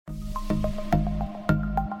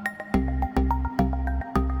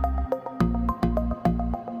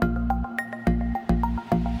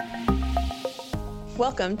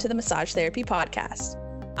Welcome to the Massage Therapy Podcast.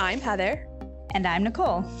 I'm Heather. And I'm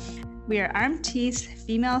Nicole. We are RMT's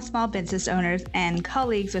female small business owners and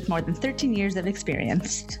colleagues with more than 13 years of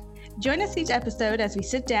experience. Join us each episode as we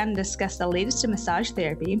sit down and discuss the latest in massage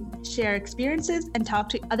therapy, share experiences, and talk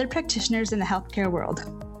to other practitioners in the healthcare world.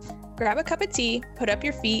 Grab a cup of tea, put up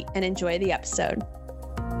your feet, and enjoy the episode.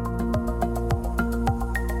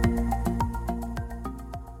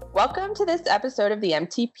 Welcome to this episode of the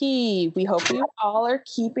MTP. We hope you all are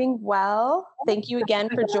keeping well. Thank you again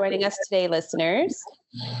for joining us today, listeners.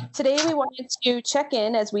 Today, we wanted to check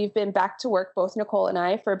in as we've been back to work, both Nicole and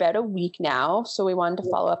I, for about a week now. So we wanted to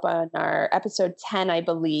follow up on our episode 10, I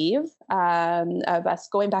believe, of us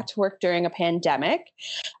going back to work during a pandemic.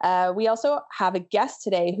 We also have a guest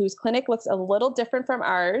today whose clinic looks a little different from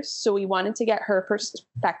ours. So we wanted to get her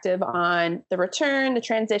perspective on the return, the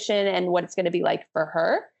transition, and what it's going to be like for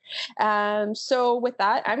her. So with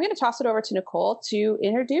that, I'm going to toss it over to Nicole to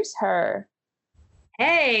introduce her.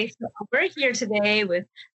 Hey, so we're here today with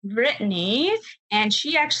Brittany, and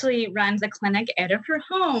she actually runs a clinic out of her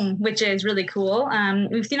home, which is really cool.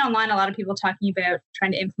 We've seen online a lot of people talking about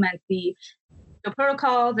trying to implement the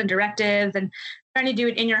protocols and directives and trying to do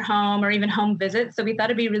it in your home or even home visits. So we thought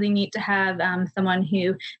it'd be really neat to have someone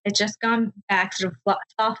who has just gone back, sort of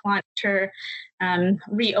soft launched her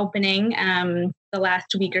reopening the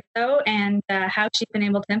last week or so, and how she's been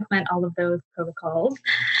able to implement all of those protocols.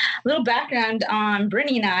 A little background on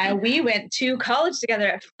Brittany and I. We went to college together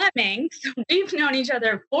at Fleming. So we've known each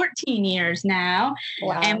other 14 years now.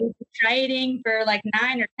 Wow. And we've been trading for like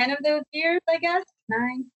 9 or 10 of those years, I guess.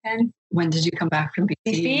 9, 10. When did you come back from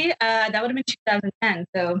BC? That would have been 2010.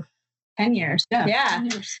 So 10 years. Yeah.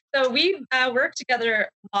 10 years. So we've worked together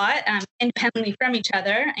a lot, independently from each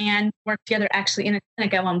other, and worked together actually in a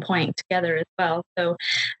clinic at one point together as well. So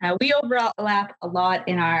we overlap a lot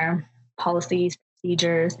in our policies,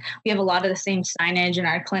 procedures. We have a lot of the same signage in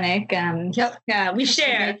our clinic. Yeah, we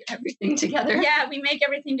share everything together. Yeah, we make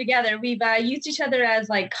everything together. We've used each other as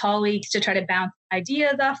like colleagues to try to bounce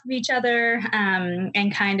ideas off of each other,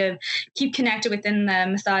 and kind of keep connected within the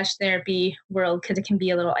massage therapy world, because it can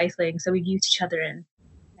be a little isolating. So we've used each other and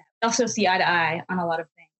also see eye to eye on a lot of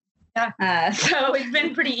things. Yeah. So it's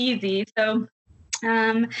been pretty easy. So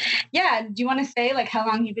do you want to say like how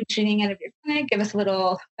long you've been treating out of your clinic? Give us a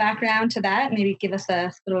little background to that. Maybe give us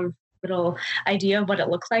a little idea of what it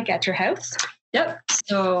looks like at your house. Yep.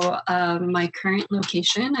 So my current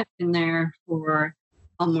location, I've been there for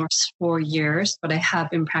almost 4 years, but I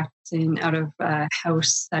have been practicing out of a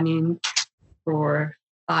house setting for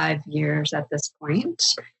 5 years at this point.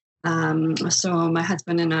 So my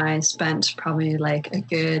husband and I spent probably like a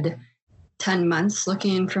good 10 months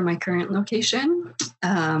looking for my current location,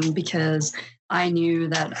 because I knew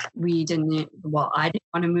that I didn't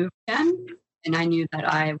want to move again. And I knew that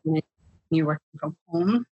I wanted to continue working from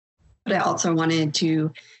home, but I also wanted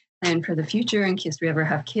to plan for the future in case we ever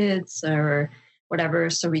have kids or whatever,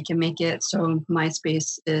 so we can make it so my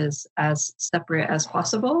space is as separate as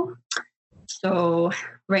possible. So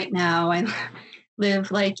right now I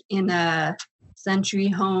live like in a century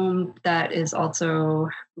home that is also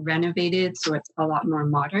renovated, so it's a lot more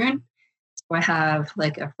modern. So I have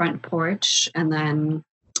like a front porch, and then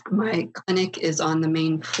my clinic is on the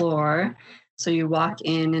main floor. So you walk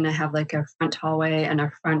in and I have like a front hallway and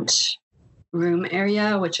a front room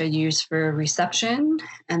area, which I use for reception.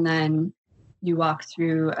 And then you walk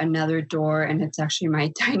through another door and it's actually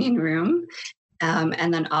my dining room.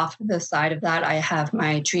 And then off to the side of that, I have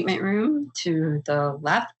my treatment room to the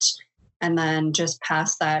left. And then just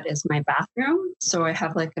past that is my bathroom. So I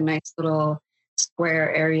have like a nice little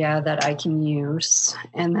square area that I can use.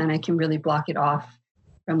 And then I can really block it off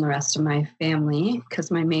from the rest of my family,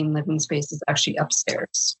 because my main living space is actually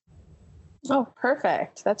upstairs. Oh,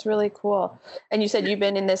 perfect. That's really cool. And you said you've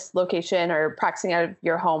been in this location or practicing out of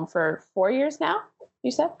your home for 4 years now,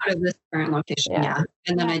 you said? Out of this current location, yeah.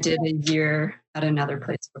 And then I did a year at another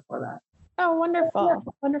place before that. Oh, wonderful.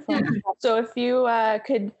 Yeah. Wonderful. Yeah. So if you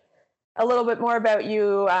could, a little bit more about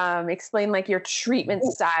you, explain like your treatment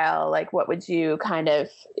style, like what would you kind of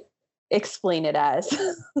explain it as?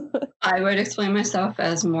 I would explain myself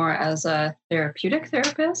as more as a therapeutic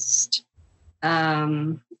therapist.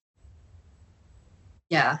 Yeah.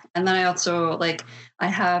 And then I also I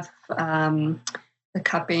have the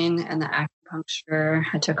cupping and the acupuncture.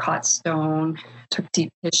 I took hot stone, took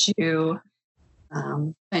deep tissue,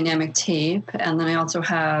 dynamic tape. And then I also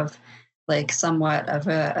have somewhat of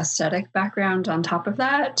a aesthetic background on top of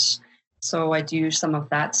that. So I do some of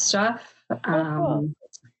that stuff. Cool.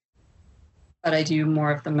 But I do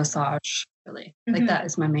more of the massage really. Like that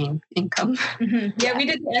is my main income. Yeah, we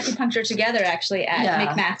did acupuncture together actually at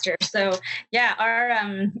McMaster. So yeah,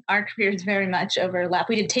 our careers very much overlap.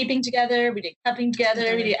 We did taping together, we did cupping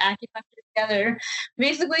together, we did acupuncture together. We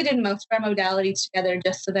basically did most of our modalities together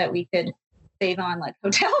just so that we could save on like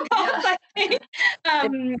hotel costs, I think.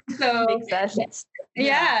 So makes sense.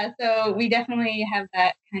 So we definitely have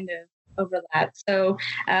that kind of overlap. So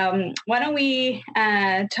why don't we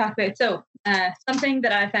talk about something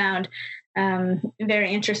that I found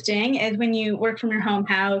very interesting is when you work from your home,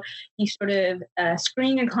 how you sort of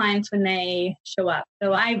screen your clients when they show up.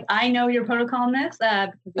 So I know your protocol on this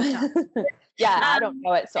because we've talked. I don't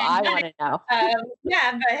know it, so I want to know.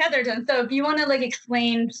 But Heather does. So if you want to like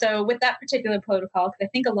explain, so with that particular protocol, because I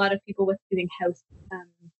think a lot of people with doing house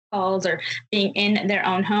calls or being in their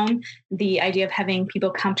own home, the idea of having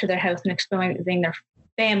people come to their house and exposing their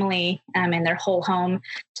family and their whole home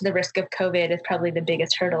to the risk of COVID is probably the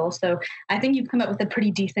biggest hurdle. So I think you've come up with a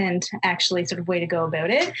pretty decent, actually, sort of way to go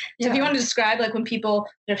about it. So if you want to describe, like when people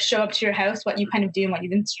sort of show up to your house, what you kind of do and what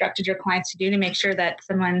you've instructed your clients to do to make sure that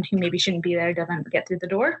someone who maybe shouldn't be there doesn't get through the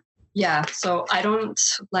door. Yeah. So I don't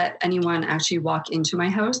let anyone actually walk into my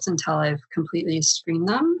house until I've completely screened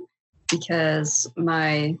them, because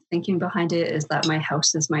my thinking behind it is that my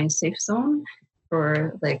house is my safe zone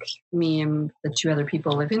for like me and the two other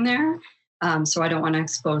people living there. So I don't want to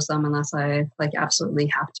expose them unless I like absolutely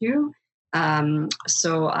have to.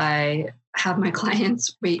 So I have my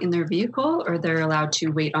clients wait in their vehicle, or they're allowed to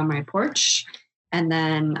wait on my porch. And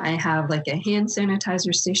then I have like a hand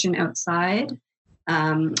sanitizer station outside.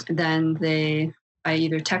 Then I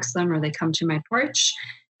either text them or they come to my porch,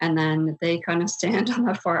 and then they kind of stand on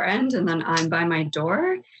the far end, and then I'm by my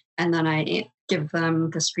door, and then I give them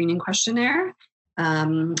the screening questionnaire.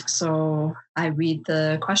 So I read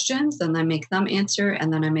the questions, then I make them answer,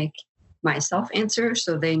 and then I make myself answer,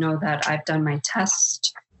 so they know that I've done my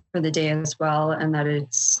test for the day as well, and that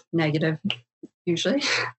it's negative usually,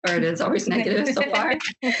 or it is always negative so far.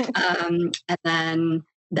 And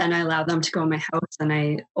then I allow them to go in my house, and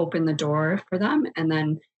I open the door for them, and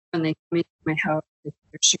then when they come into my house, they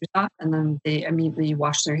take their shoes off, and then they immediately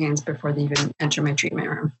wash their hands before they even enter my treatment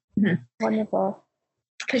room. Wonderful.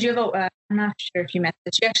 Because you have I'm not sure if you meant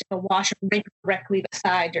this, you actually have a washroom right directly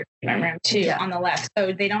beside your treatment room too, on the left.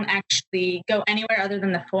 So they don't actually go anywhere other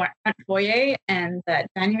than the front foyer and the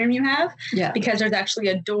dining room you have, because there's actually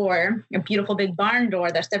a door, a beautiful big barn door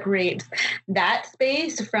that separates that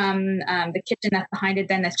space from the kitchen that's behind it.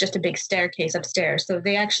 Then that's just a big staircase upstairs. So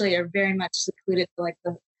they actually are very much secluded to like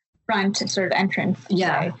the front sort of entrance.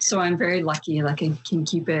 Yeah. So I'm very lucky. Like I can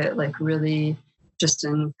keep it like really just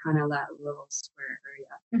in kind of that little square area.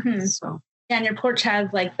 So and your porch has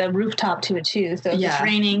like the rooftop to it too. So if it's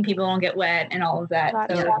raining, people don't get wet and all of that.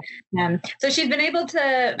 So she's been able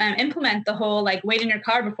to implement the whole like wait in your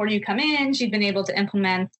car before you come in. She's been able to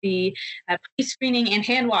implement the pre-screening and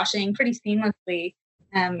hand washing pretty seamlessly.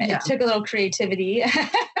 It took a little creativity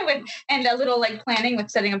and a little like planning with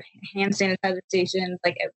setting up hand sanitizer stations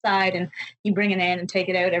like outside, and you bring it in and take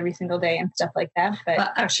it out every single day and stuff like that.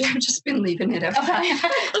 But actually, I've just been leaving it outside.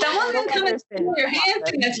 Someone's gonna come and steal your hand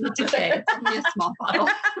sanitizer. It's okay. It's only a small bottle.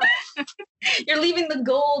 You're leaving the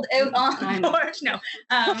gold out on the porch. No,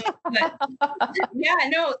 but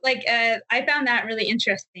I found that really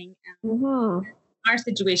interesting. Our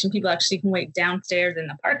situation, people actually can wait downstairs in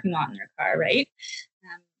the parking lot in their car, right?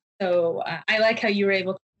 So I like how you were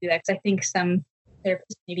able to do that, because I think some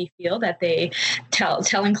therapists maybe feel that they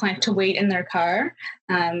telling clients to wait in their car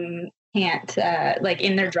can't like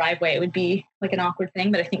in their driveway. It would be like an awkward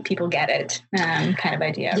thing, but I think people get it kind of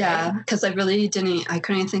idea. Yeah, because I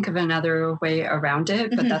couldn't think of another way around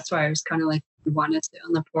it, but that's why I was kind of like, you want to sit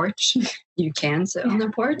on the porch, you can sit on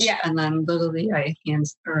the porch, and then literally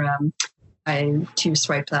I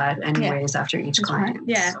swipe that anyways after each client.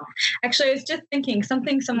 Yeah. So. Actually, I was just thinking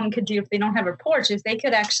something someone could do if they don't have a porch is they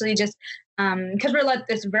could actually just, because we're like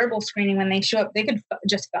this verbal screening when they show up, they could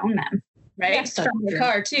just phone them, right? Yes, from the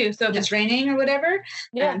car too. So if it's raining or whatever,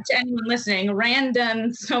 to anyone listening,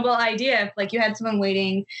 random snowball idea, if like you had someone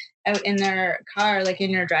waiting out in their car, like in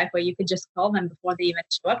your driveway, you could just call them before they even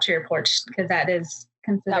show up to your porch, because that is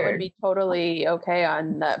considered. That would be totally okay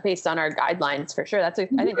based on our guidelines for sure. That's I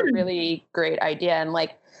think a really great idea. And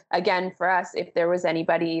like, again, for us, if there was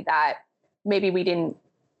anybody that maybe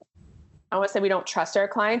I want to say we don't trust our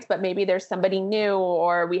clients, but maybe there's somebody new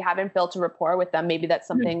or we haven't built a rapport with them. Maybe that's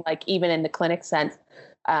something like even in the clinic sense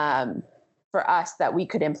for us that we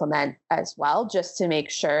could implement as well, just to make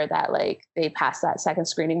sure that like they pass that second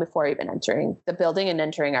screening before even entering the building and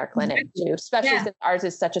entering our clinic too, especially since ours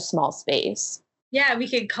is such a small space. Yeah, we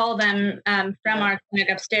could call them from our clinic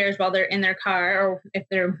upstairs while they're in their car, or if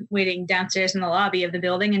they're waiting downstairs in the lobby of the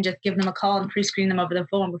building, and just give them a call and pre-screen them over the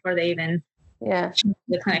phone before they even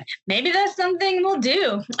the clinic. Maybe that's something we'll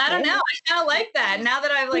do. I don't know. I kind of like that now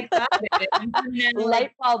that I've thought of it.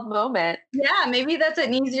 Light bulb moment. Yeah, maybe that's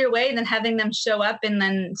an easier way than having them show up and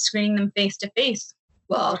then screening them face to face.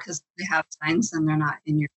 Well, because they have signs and they're not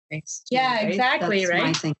in your face. Too, yeah, right? Exactly. That's right.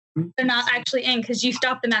 my thinking. They're not actually in because you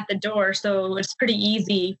stop them at the door. So it's pretty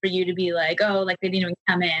easy for you to be like, oh, they didn't even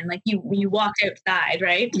come in. You walk outside,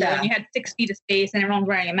 right? So when you had 6 feet of space and everyone's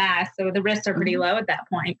wearing a mask. So the risks are pretty low at that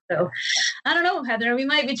point. So I don't know, Heather, we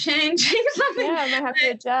might be changing something. Yeah, I might have to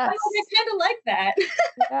adjust. I kind of like that.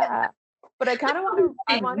 Yeah. But I kind of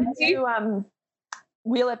wanted to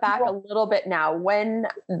wheel it back a little bit now. When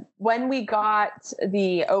we got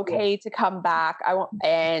the okay to come back,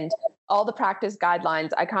 and all the practice guidelines,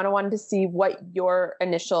 I kind of wanted to see what your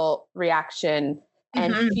initial reaction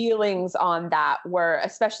and feelings on that were,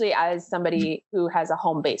 especially as somebody who has a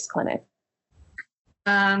home-based clinic.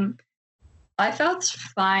 I felt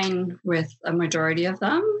fine with a majority of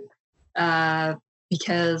them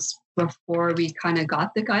because before we kind of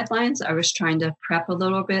got the guidelines, I was trying to prep a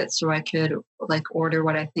little bit so I could order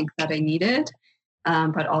what I think that I needed,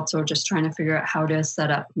 but also just trying to figure out how to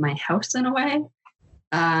set up my house in a way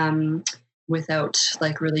without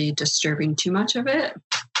really disturbing too much of it.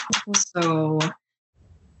 So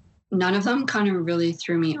none of them kind of really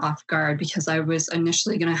threw me off guard because I was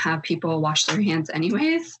initially going to have people wash their hands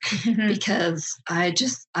anyways, because I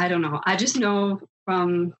don't know. I just know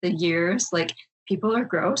from the years, people are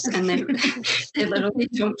gross and they literally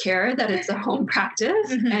don't care that it's a home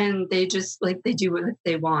practice and they just they do what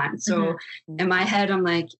they want. So in my head, I'm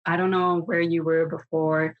I don't know where you were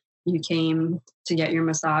before you came to get your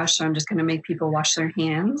massage. So I'm just going to make people wash their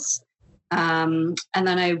hands. And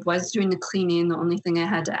then I was doing the cleaning. The only thing I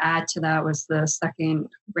had to add to that was the second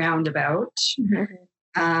roundabout.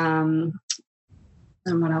 And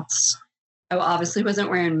what else? I obviously wasn't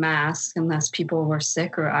wearing masks unless people were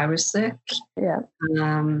sick or I was sick. Yeah. I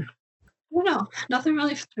don't know. Nothing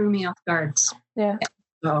really threw me off guards. Yeah.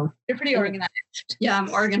 So you're pretty organized. Yeah,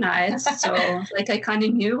 I'm organized. So I kind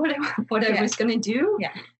of knew what I was going to do.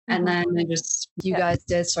 Yeah. And then you guys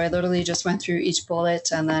did. So I literally just went through each bullet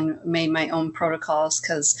and then made my own protocols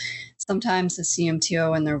because sometimes the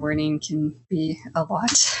CMTO and their wording can be a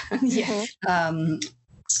lot. Yeah.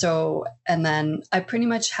 So, and then I pretty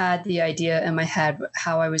much had the idea in my head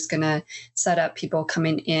how I was going to set up people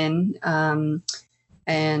coming in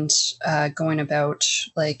and going about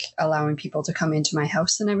allowing people to come into my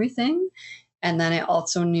house and everything. And then I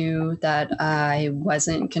also knew that I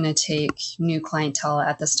wasn't going to take new clientele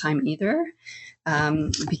at this time either,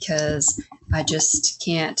 because I just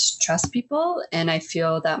can't trust people. And I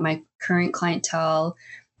feel that my current clientele,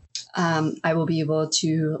 I will be able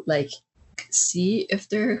to see if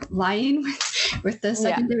they're lying with the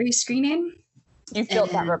secondary screening. You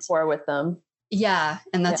built that rapport with them. Yeah.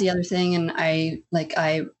 And that's the other thing. And I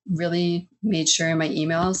really made sure in my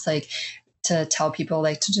emails, to tell people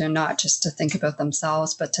to do not just to think about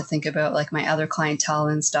themselves, but to think about my other clientele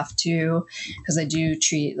and stuff too. Cause I do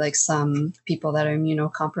treat some people that are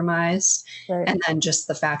immunocompromised. Right. And then just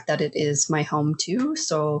the fact that it is my home too.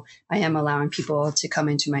 So I am allowing people to come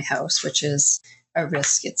into my house, which is a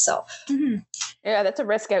risk itself. Yeah, that's a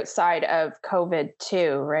risk outside of COVID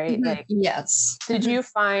too, right? Yes. Did you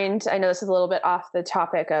find, I know this is a little bit off the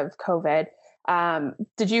topic of COVID,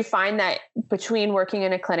 did you find that between working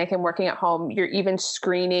in a clinic and working at home, you're even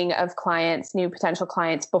screening of clients, new potential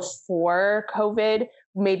clients before COVID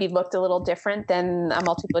maybe looked a little different than a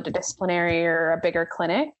multidisciplinary or a bigger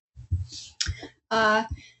clinic?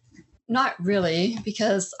 Not really,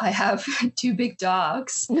 because I have 2 big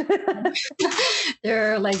dogs.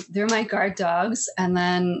 They're my guard dogs. And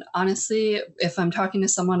then honestly, if I'm talking to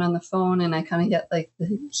someone on the phone and I kind of get the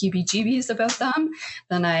heebie-jeebies about them,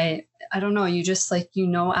 then I don't know, you just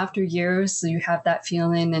after years, you have that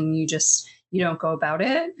feeling and you don't go about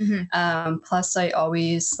it. Plus I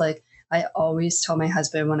always tell my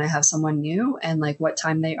husband when I have someone new and what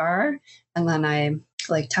time they are. And then I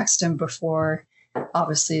text him before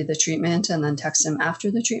obviously the treatment and then text him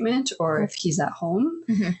after the treatment or if he's at home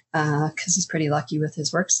because he's pretty lucky with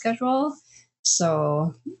his work schedule.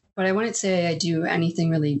 So, but I wouldn't say I do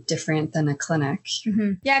anything really different than a clinic.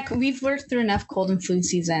 Mm-hmm. Yeah, we've worked through enough cold and flu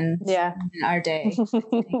seasons in our day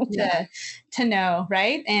to know,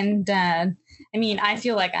 right? And I mean, I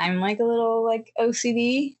feel like I'm like a little like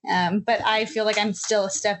OCD, but I feel like I'm still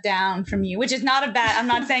a step down from you, which is not a bad. I'm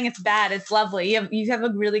not saying it's bad. It's lovely. You have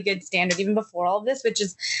a really good standard even before all of this, which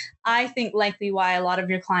is, I think, likely why a lot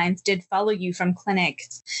of your clients did follow you from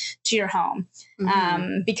clinics to your home,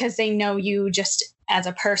 because they know you just as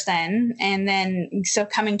a person, and then so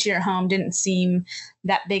coming to your home didn't seem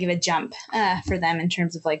that big of a jump for them in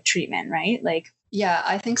terms of like treatment, right? Like. Yeah,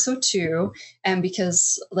 I think so too. And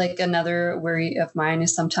because like another worry of mine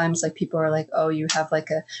is sometimes like people are like, oh, you have like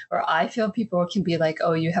or I feel people can be like,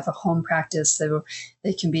 oh, you have a home practice. So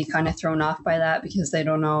they can be kind of thrown off by that because they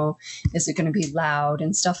don't know, is it going to be loud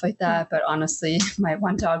and stuff like that. But honestly, my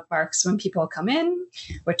one dog barks when people come in,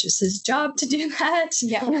 which is his job to do that.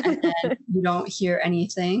 Yeah. And then you don't hear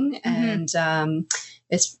anything. And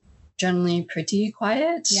it's generally pretty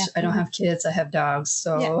quiet. Yeah. I don't have kids, I have dogs,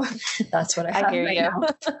 so that's what I have right now.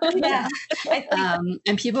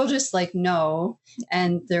 And people just like know,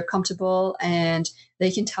 and they're comfortable, and they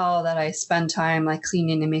can tell that I spend time like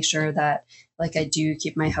cleaning and make sure that like I do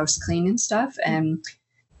keep my house clean and stuff. And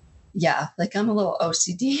yeah, like I'm a little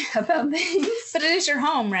OCD about things. But it is your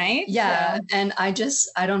home, right? Yeah. So. And I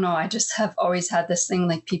don't know. I just have always had this thing,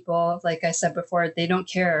 like people, like I said before, they don't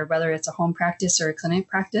care whether it's a home practice or a clinic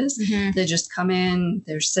practice. They just come in,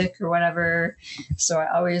 they're sick or whatever. So I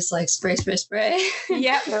always like spray.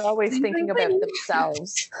 Yeah. They're always thinking about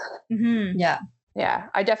themselves. Yeah. Yeah.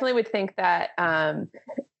 I definitely would think that,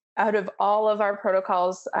 out of all of our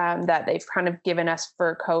protocols that they've kind of given us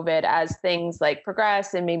for COVID, as things like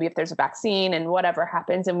progress and maybe if there's a vaccine and whatever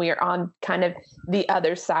happens and we are on kind of the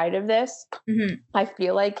other side of this, I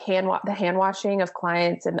feel like the hand washing of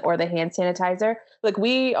clients or the hand sanitizer, like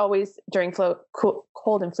we always during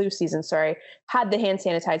cold and flu season, had the hand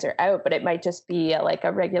sanitizer out, but it might just be like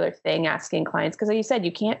a regular thing asking clients, because like you said,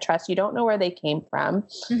 you can't trust, you don't know where they came from.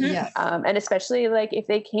 And especially like if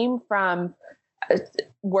they came from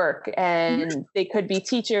work and they could be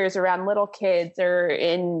teachers around little kids or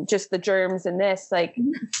in just the germs and this, like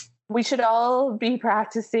we should all be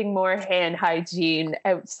practicing more hand hygiene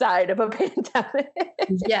outside of a pandemic.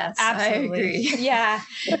 Yes, absolutely. I agree. Yeah.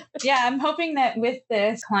 I'm hoping that with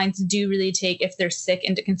this, clients do really take, if they're sick,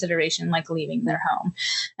 into consideration, like leaving their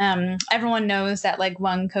home. Everyone knows that like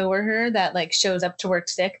one coworker that like shows up to work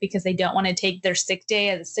sick because they don't want to take their sick day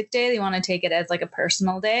as a sick day. They want to take it as like a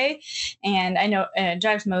personal day. And I know it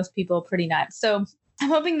drives most people pretty nuts. So I'm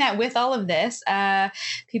hoping that with all of this,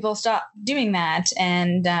 people stop doing that.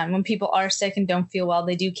 And when people are sick and don't feel well,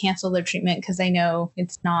 they do cancel their treatment because they know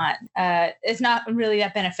it's not really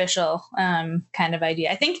that beneficial kind of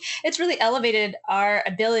idea. I think it's really elevated our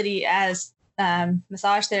ability as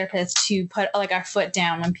massage therapists to put like our foot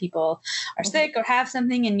down when people are sick or have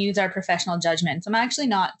something and use our professional judgment. So I'm actually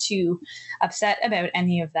not too upset about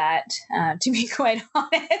any of that, to be quite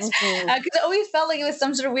honest, because it always felt like it was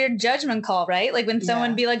some sort of weird judgment call, right? Like when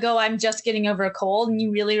someone be like, oh, I'm just getting over a cold, and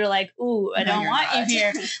you really were like, ooh, I don't want you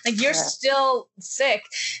here. Like you're still sick.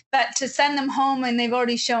 But to send them home and they've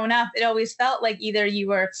already shown up, it always felt like either you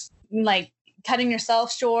were like cutting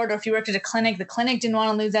yourself short, or if you worked at a clinic, the clinic didn't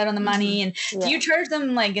want to lose out on the money. And do you charge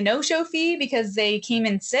them like a no-show fee because they came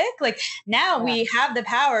in sick? Like now we have the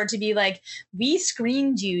power to be like, we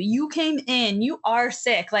screened you, you came in, you are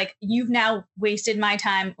sick. Like you've now wasted my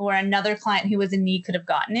time, or another client who was in need could have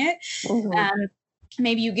gotten it.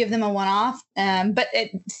 Maybe you give them a one-off. But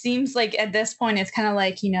it seems like at this point, it's kind of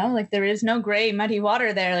like, like there is no gray, muddy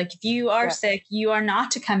water there. Like if you are sick, you are not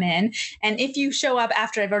to come in. And if you show up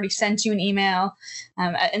after I've already sent you an email,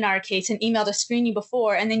 in our case, an email to screen you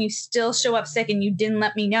before, and then you still show up sick and you didn't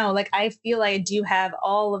let me know, like I feel like I do have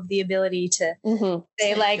all of the ability to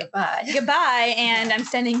say like, goodbye. And I'm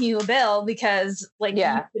sending you a bill because like you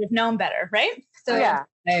could have known better. Right. So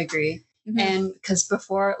I agree. And because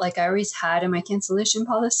before, like I always had in my cancellation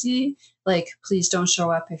policy, like, please don't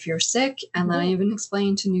show up if you're sick. And then I even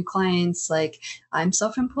explained to new clients, like, I'm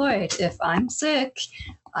self-employed. If I'm sick,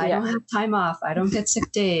 I don't have time off. I don't get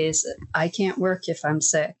sick days. I can't work if I'm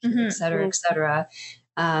sick, et cetera, et cetera.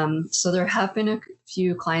 So there have been a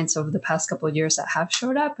few clients over the past couple of years that have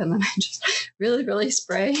showed up, and then I just really, really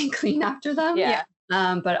spray and clean after them.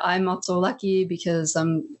 But I'm also lucky because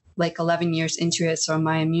I'm like 11 years into it. So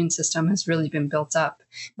my immune system has really been built up,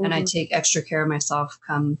 and I take extra care of myself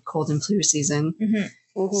come cold and flu season.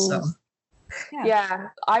 So,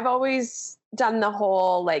 I've always done the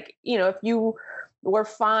whole, like, if you we're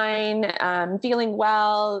fine, feeling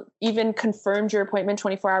well, even confirmed your appointment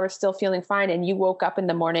 24 hours, still feeling fine, and you woke up in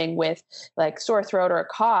the morning with like sore throat or a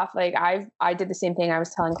cough, like I did the same thing. I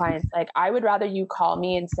was telling clients, like, I would rather you call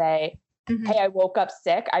me and say, hey, I woke up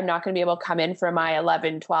sick. I'm not going to be able to come in for my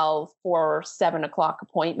 11, 12, 4, 7 o'clock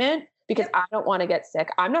appointment because I don't want to get sick.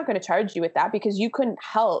 I'm not going to charge you with that because you couldn't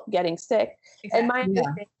help getting sick.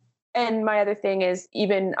 Exactly. And my other thing is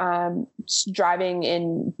even driving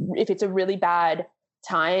in, if it's a really bad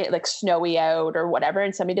time, like snowy out or whatever,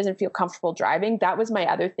 and somebody doesn't feel comfortable driving, that was my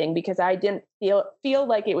other thing, because I didn't feel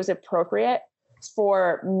like it was appropriate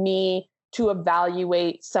for me to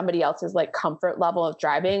evaluate somebody else's like comfort level of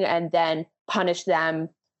driving and then punish them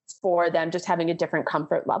for them just having a different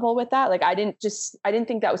comfort level with that. Like I didn't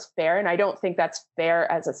think that was fair. And I don't think that's fair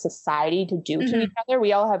as a society to do to each other.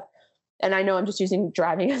 We all have, and I know I'm just using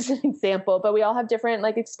driving as an example, but we all have different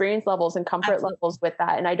like experience levels and comfort levels with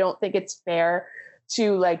that. And I don't think it's fair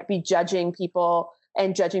to like be judging people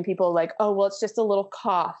like, oh, well, it's just a little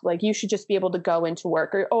cough. Like you should just be able to go into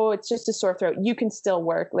work, or, oh, it's just a sore throat. You can still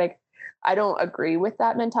work. Like, I don't agree with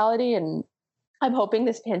that mentality. And I'm hoping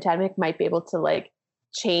this pandemic might be able to like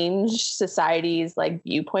change society's like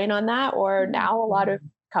viewpoint on that. Or now a lot of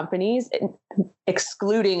companies,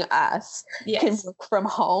 excluding us, can work from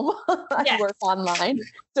home and work online.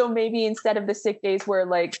 So maybe instead of the sick days where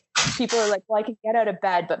like people are like, well, I can get out of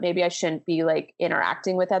bed, but maybe I shouldn't be like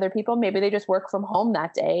interacting with other people. Maybe they just work from home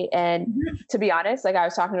that day. And to be honest, like I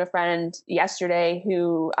was talking to a friend yesterday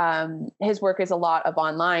who his work is a lot of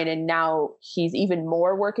online, and now he's even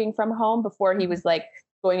more working from home. Before he was like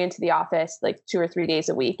going into the office like 2 or 3 days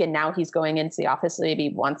a week. And now he's going into the office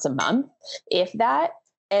maybe once a month, if that.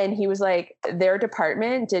 And he was like, their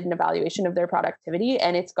department did an evaluation of their productivity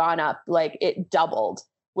and it's gone up, like it doubled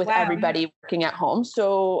with everybody working at home.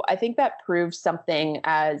 So I think that proves something,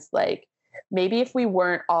 as like, maybe if we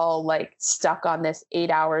weren't all like stuck on this 8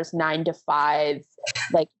 hours, 9 to 5,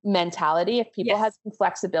 like mentality, if people had some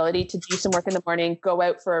flexibility to do some work in the morning, go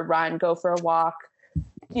out for a run, go for a walk,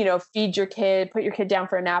 you know, feed your kid, put your kid down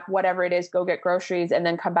for a nap, whatever it is, go get groceries and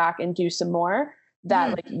then come back and do some more,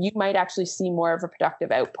 that like you might actually see more of a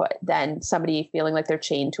productive output than somebody feeling like they're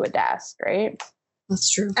chained to a desk, right? That's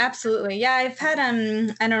true. Absolutely. Yeah. I've had,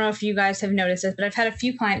 I don't know if you guys have noticed this, but I've had a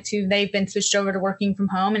few clients who they've been switched over to working from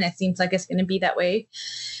home, and it seems like it's going to be that way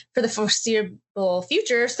for the foreseeable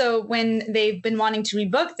future. So when they've been wanting to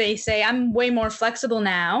rebook, they say, I'm way more flexible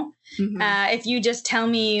now. If you just tell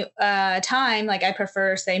me time, like I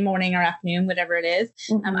prefer say morning or afternoon, whatever it is,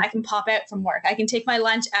 I can pop out from work. I can take my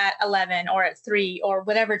lunch at 11 or at 3 or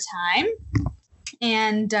whatever time.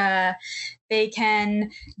 And they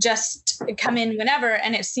can just come in whenever.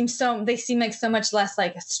 And they seem like so much less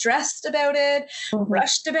like stressed about it,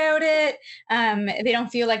 rushed about it. They don't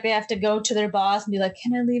feel like they have to go to their boss and be like,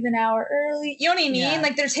 can I leave an hour early? You know what I mean? Yeah.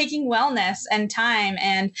 Like they're taking wellness and time,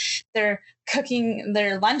 and they're cooking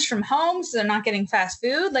their lunch from home, so they're not getting fast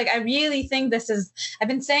food. Like I really think I've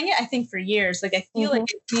been saying it, I think for years, like I feel like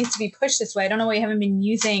it needs to be pushed this way. I don't know why you haven't been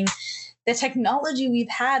using the technology we've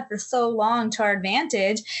had for so long to our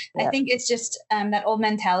advantage. I think it's just that old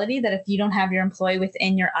mentality that if you don't have your employee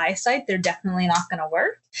within your eyesight, they're definitely not going to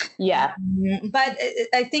work. Yeah. But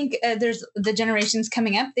I think there's the generations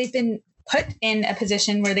coming up, they've been put in a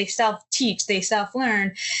position where they self-teach, they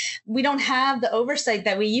self-learn. We don't have the oversight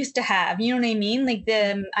that we used to have. You know what I mean? Like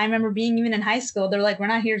I remember being even in high school, they're like, we're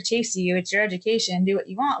not here to chase you. It's your education. Do what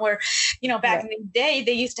you want. Where, you know, back in the day,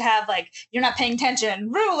 they used to have like, you're not paying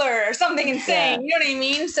attention, ruler or something insane. You know what I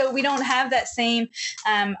mean? So we don't have that same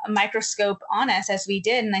microscope on us as we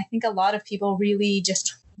did. And I think a lot of people really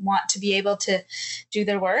just want to be able to do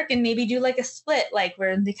their work and maybe do like a split, like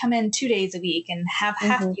where they come in 2 days a week and have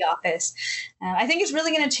half the office. I think it's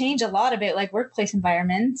really going to change a lot about like workplace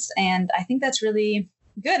environments. And I think that's really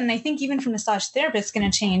good. And I think even for massage therapists, it's going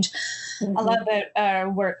to change a lot about our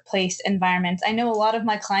workplace environments. I know a lot of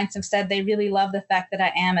my clients have said they really love the fact that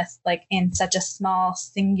I am like in such a small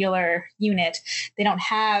singular unit. They don't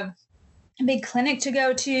have a big clinic to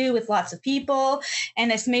go to with lots of people,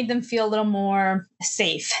 and it's made them feel a little more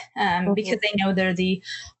safe because they know they're the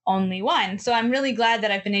only one. So I'm really glad that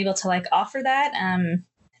I've been able to like offer that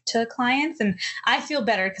to clients, and I feel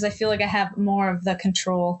better because I feel like I have more of the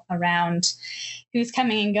control around who's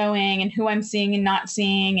coming and going and who I'm seeing and not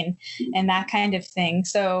seeing and that kind of thing.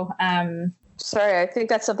 So sorry, I think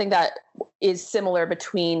that's something that is similar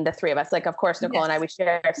between the three of us. Like, of course, Nicole and I, we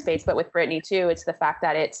share our space, but with Brittany too, it's the fact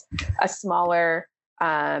that it's a smaller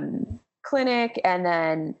clinic, and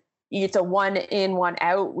then it's a 1 in, 1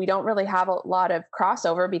 out. We don't really have a lot of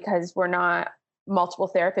crossover because we're not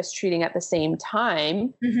multiple therapists treating at the same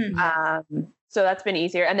time. So that's been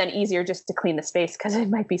easier, and then easier just to clean the space because it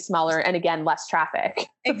might be smaller and again, less traffic.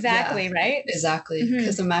 Exactly. Yeah, right. Exactly.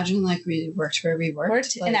 Because imagine like we worked where we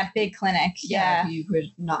worked in that big clinic. Yeah. We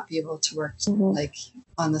would not be able to work like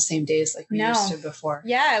on the same days like we used to before.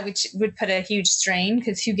 Yeah, which would put a huge strain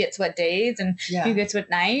because who gets what days and who gets what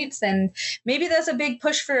nights. And maybe that's a big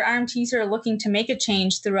push for RMTs who are looking to make a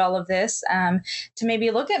change through all of this, to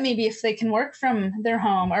maybe look at maybe if they can work from their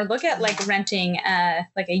home, or look at like renting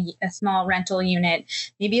like a small rental unit.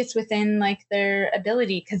 Maybe it's within like their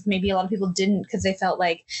ability, because maybe a lot of people didn't, because they felt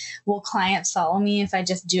like, will clients follow me if I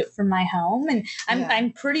just do it from my home? And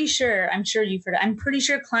I'm pretty sure, I'm sure you've heard it, I'm pretty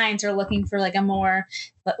sure clients are looking for like a more,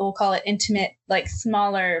 we'll call it intimate, like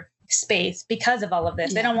smaller space because of all of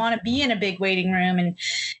this. They don't want to be in a big waiting room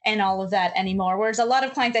and all of that anymore. Whereas a lot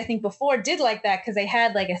of clients, I think before, did like that because they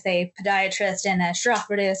had like a podiatrist and a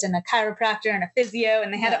chiropodist and a chiropractor and a physio,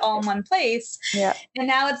 and they had it all in one place. Yeah. And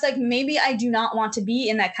now it's like, maybe I do not want to be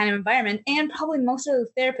in that kind of environment. And probably most of the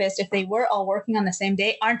therapists, if they were all working on the same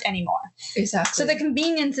day, aren't anymore. Exactly. So the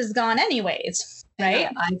convenience is gone anyways. Right.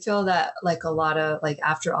 I feel that like a lot of like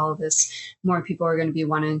after all of this, more people are going to be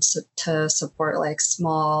wanting to support like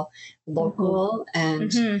small, local,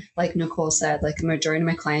 and like Nicole said, like the majority of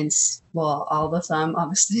my clients, well, all of them,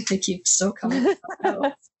 obviously, they keep so coming.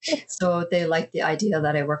 So they like the idea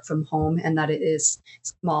that I work from home and that it is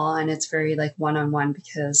small and it's very like one-on-one,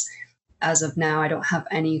 because as of now, I don't have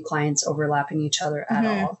any clients overlapping each other at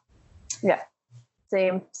all. Yeah.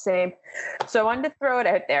 Same. So I wanted to throw it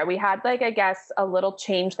out there. We had like, I guess, a little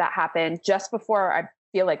change that happened just before I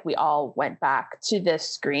feel like we all went back to this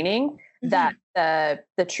screening, that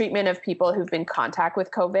the treatment of people who've been in contact with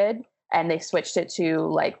COVID, and they switched it to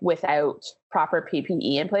like without proper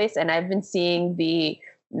PPE in place. And I've been seeing the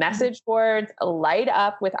message boards light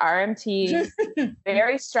up with RMTs,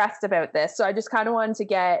 very stressed about this. So I just kind of wanted to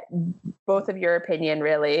get both of your opinion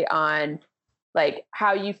really on like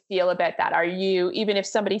how you feel about that. Are you, even if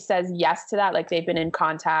somebody says yes to that, like they've been in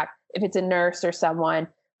contact, if it's a nurse or someone,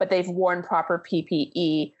 but they've worn proper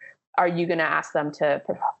PPE, are you going to ask them to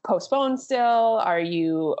postpone still? Are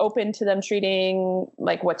you open to them treating?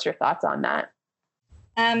 Like, what's your thoughts on that?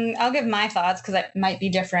 I'll give my thoughts because it might be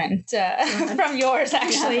different from yours,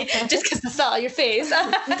 actually, just because I saw your face.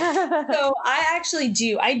 So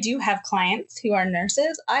I do have clients who are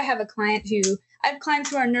nurses. I have clients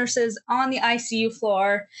who are nurses on the ICU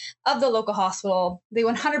floor of the local hospital. They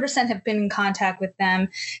 100% have been in contact with them.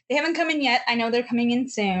 They haven't come in yet. I know they're coming in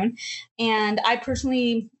soon. And I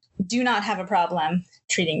personally do not have a problem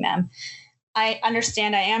treating them. I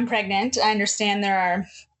understand I am pregnant. I understand there are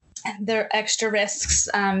extra risks.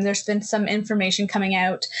 There's been some information coming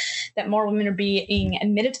out that more women are being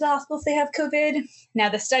admitted to the hospital if they have COVID. Now,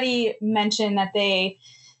 the study mentioned that they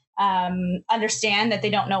understand that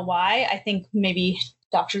they don't know why. I think maybe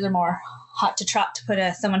doctors are more hot to trot to put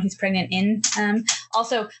someone who's pregnant in.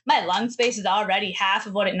 Also, my lung space is already half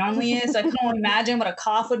of what it normally is, so I can only imagine what a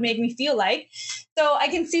cough would make me feel like. So I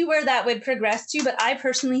can see where that would progress to, but I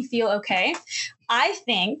personally feel okay. I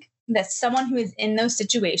think that someone who is in those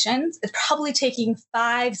situations is probably taking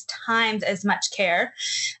 5 times as much care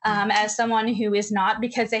as someone who is not,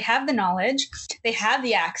 because they have the knowledge, they have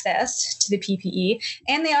the access to the PPE,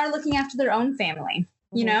 and they are looking after their own family.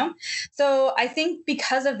 You know, so I think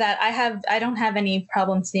because of that, I don't have any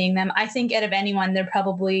problem seeing them. I think out of anyone, they're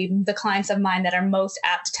probably the clients of mine that are most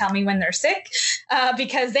apt to tell me when they're sick,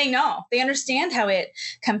 because they understand how it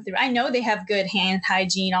comes through. I know they have good hand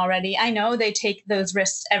hygiene already. I know they take those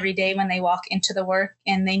risks every day when they walk into the work,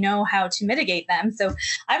 and they know how to mitigate them. So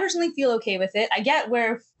I personally feel okay with it. I get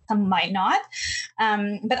where some might not,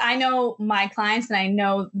 but I know my clients, and I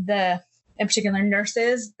know in particular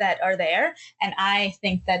nurses that are there. And I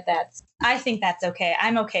think that's okay.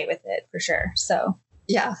 I'm okay with it for sure. So,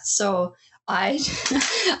 yeah. So I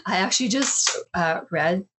actually just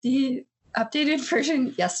read the updated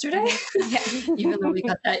version yesterday, even though we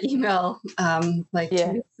got that email 2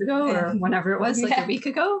 weeks ago or whenever it was, like a week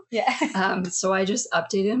ago. Yeah. So I just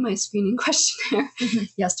updated my screening questionnaire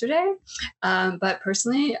yesterday. But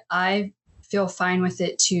personally, I feel fine with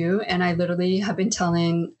it too. And I literally have been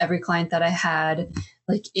telling every client that I had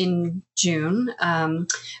like in June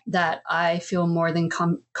that I feel more than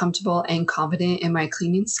comfortable and confident in my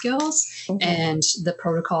cleaning skills and the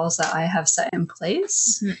protocols that I have set in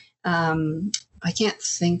place. I can't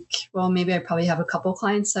think, well, maybe I probably have a couple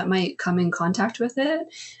clients that might come in contact with it.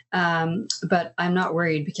 But I'm not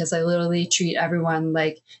worried because I literally treat everyone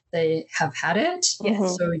like they have had it.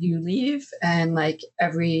 So you leave and like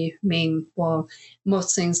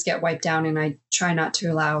most things get wiped down, and I try not to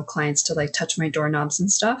allow clients to like touch my doorknobs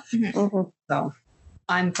and stuff. So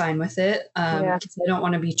I'm fine with it. Because I don't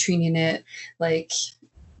want to be treating it like,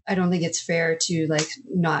 I don't think it's fair to like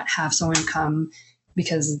not have someone come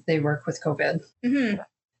because they work with COVID. Mm-hmm.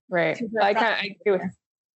 Right. I agree with.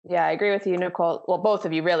 Yeah, I agree with you, Nicole. Well, both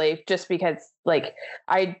of you really, just because like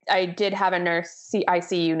I did have a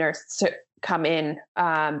ICU nurse come in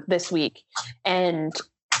this week, and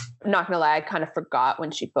I'm not gonna lie, I kind of forgot when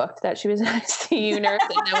she booked that she was an ICU nurse.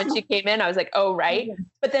 And then when she came in, I was like, oh, right.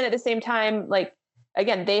 But then at the same time, like,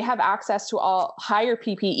 again, they have access to all higher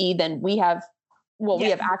PPE than we have. Well, we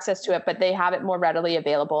have access to it, but they have it more readily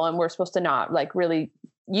available, and we're supposed to not like really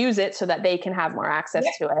use it so that they can have more access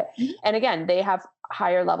to it. Mm-hmm. And again, they have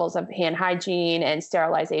higher levels of hand hygiene and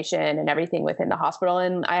sterilization and everything within the hospital.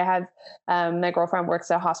 And I have, my girlfriend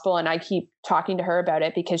works at a hospital, and I keep talking to her about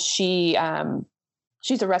it because she's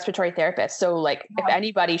a respiratory therapist. So like if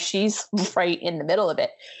anybody, she's right in the middle of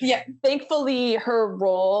it. Yeah. Thankfully, her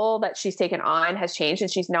role that she's taken on has changed,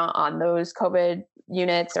 and she's not on those COVID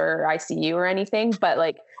units or ICU or anything, but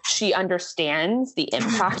like she understands the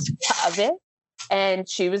impact of it. And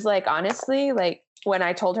she was like, honestly, like when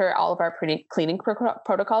I told her all of our cleaning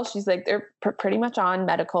protocols, she's like, they're pretty much on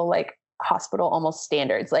medical, like hospital, almost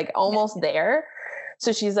standards, like almost there.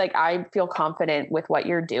 So she's like, I feel confident with what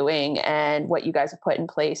you're doing and what you guys have put in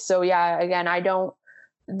place. So yeah, again,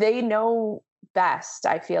 they know best.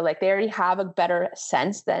 I feel like they already have a better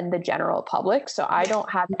sense than the general public. So I don't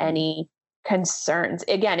have any concerns.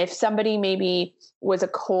 Again, if somebody maybe was a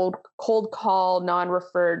cold call,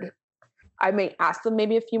 non-referred, I may ask them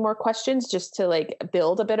maybe a few more questions just to like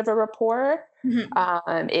build a bit of a rapport.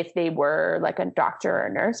 Mm-hmm. If they were like a doctor or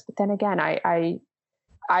a nurse. But then again,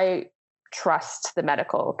 I trust the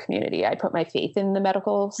medical community. I put my faith in the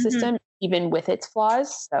medical system, even with its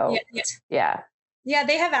flaws. So yeah. Yeah,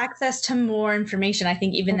 they have access to more information, I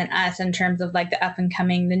think, even than us in terms of like the up and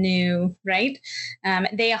coming, the new, right?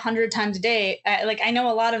 They 100 times a day. Like I know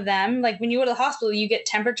a lot of them, like when you go to the hospital, you get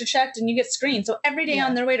temperature checked and you get screened. So every day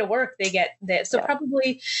on their way to work, they get this. So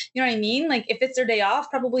probably, you know what I mean? Like if it's their day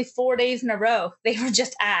off, probably 4 days in a row, they were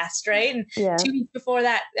just asked, right? And 2 weeks before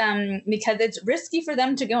that, because it's risky for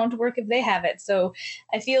them to go into work if they have it. So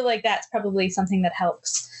I feel like that's probably something that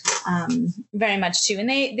helps very much too. And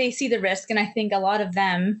they see the risk. And I think a lot of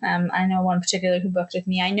them, I know one particular who booked with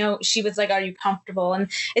me, I know she was like, are you comfortable?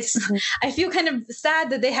 And it's, I feel kind of sad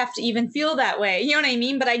that they have to even feel that way. You know what I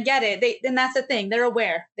mean? But I get it. And that's the thing. They're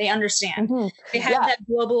aware. They understand. They have that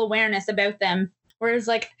global awareness about them. Whereas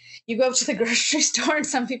like you go up to the grocery store and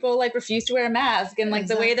some people like refuse to wear a mask, and like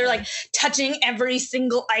the way they're like touching every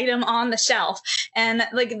single item on the shelf, and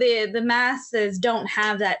like the masses don't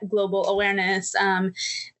have that global awareness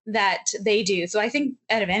that they do. So I think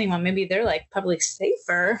out of anyone, maybe they're like probably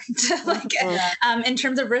safer to like in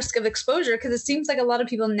terms of risk of exposure, because it seems like a lot of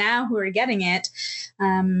people now who are getting it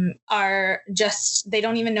are just, they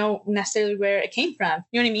don't even know necessarily where it came from.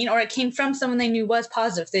 You know what I mean? Or it came from someone they knew was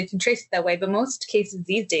positive. So they can trace it that way. But most cases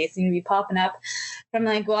these days seem to be popping up from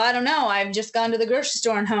like, well, I don't know, I've just gone to the grocery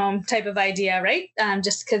store and home type of idea, right?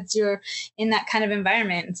 Just because you're in that kind of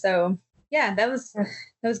environment. So yeah, that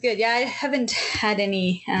was good. Yeah, I haven't had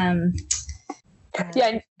any.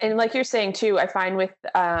 Yeah, and like you're saying too, I find with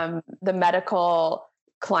the medical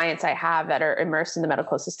clients I have that are immersed in the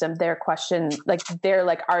medical system, their question, like they're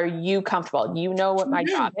like, "Are you comfortable? You know what my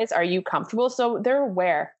job is. Are you comfortable?" So they're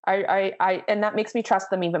aware. I and that makes me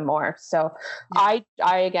trust them even more. So I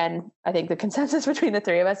again, I think the consensus between the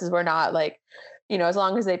three of us is we're not like, you know, as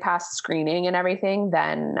long as they pass screening and everything,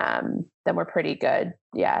 then we're pretty good.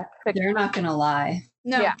 Yeah. They're not going to lie.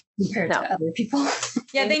 No. Compared to other people.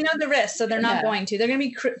 Yeah, they know the risk, so they're not going to. They're going to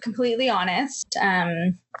be completely honest.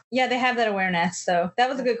 Yeah, they have that awareness. So that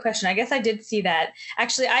was a good question. I guess I did see that.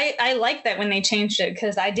 Actually, I like that when they changed it,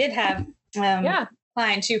 because I did have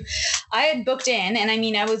client who I had booked in, and I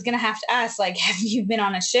mean, I was going to have to ask, like, have you been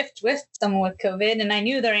on a shift with someone with COVID? And I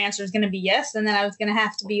knew their answer was going to be yes. And then I was going to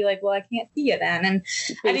have to be like, well, I can't see you then. And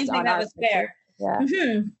I didn't think that was fair. Yeah.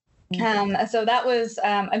 Mm-hmm. So that was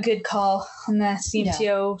a good call on the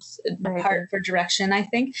CMTO's part for direction, I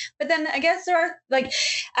think. But then I guess there are, like,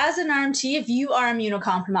 as an RMT, if you are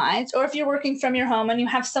immunocompromised, or if you're working from your home and you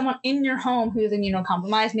have someone in your home who's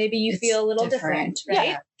immunocompromised, maybe you feel a little different,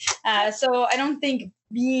 right? Yeah. So I don't think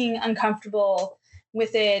being uncomfortable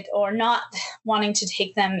with it or not wanting to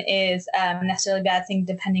take them is necessarily a bad thing,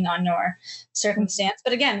 depending on your circumstance.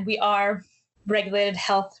 But again, we are regulated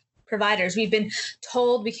health providers. We've been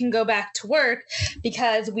told we can go back to work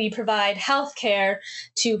because we provide health care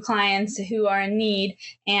to clients who are in need.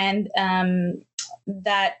 And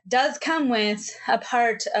that does come with a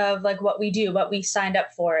part of like what we do, what we signed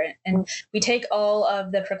up for. And we take all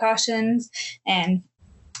of the precautions and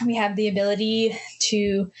we have the ability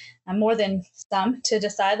to more than some to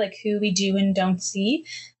decide like who we do and don't see.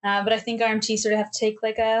 But I think RMT sort of have to take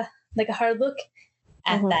like a hard look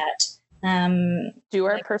at that. Do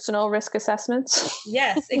our personal risk assessments.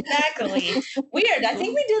 Yes, exactly. Weird. I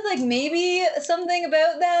think we did like maybe something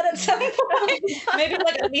about that at some point. Maybe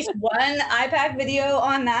like at least one IPAC video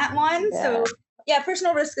on that one. Yeah. So yeah,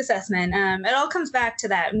 personal risk assessment. It all comes back to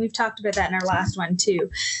that. And we've talked about that in our last one too.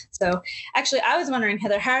 So actually, I was wondering,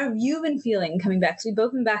 Heather, how have you been feeling coming back? So we've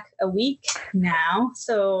both been back a week now.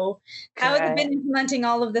 So how has it been implementing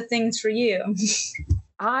all of the things for you?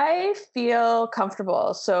 I feel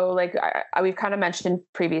comfortable. So like we've kind of mentioned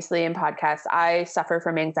previously in podcasts, I suffer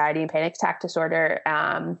from anxiety and panic attack disorder.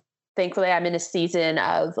 Thankfully, I'm in a season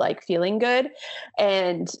of like feeling good.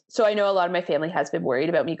 And so I know a lot of my family has been worried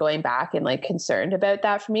about me going back and like concerned about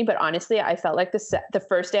that for me. But honestly, I felt like the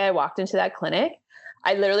first day I walked into that clinic,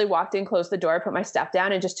 I literally walked in, closed the door, put my stuff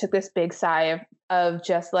down, and just took this big sigh of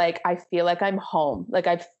just like, I feel like I'm home. Like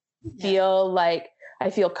I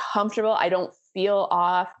feel comfortable. I don't feel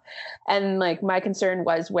off. And like my concern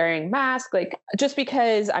was wearing mask, like just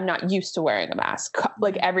because I'm not used to wearing a mask,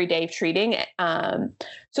 like every day treating.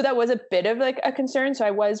 So that was a bit of like a concern. So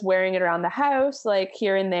I was wearing it around the house, like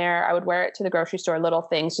here and there. I would wear it to the grocery store, little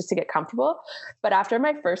things just to get comfortable. But after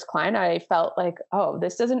my first client, I felt like, oh,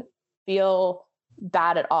 this doesn't feel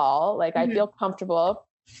bad at all. Like I feel comfortable.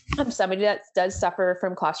 I'm somebody that does suffer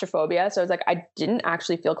from claustrophobia. So I was like, I didn't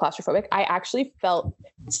actually feel claustrophobic. I actually felt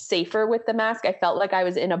safer with the mask. I felt like I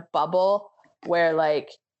was in a bubble where like,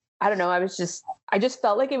 I don't know, I just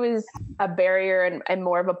felt like it was a barrier and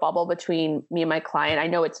more of a bubble between me and my client. I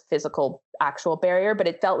know it's physical, actual barrier, but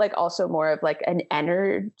it felt like also more of like an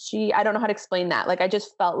energy. I don't know how to explain that. Like, I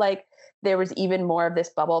just felt like there was even more of this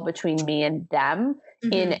bubble between me and them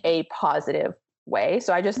in a positive way.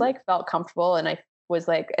 So I just like felt comfortable, and I was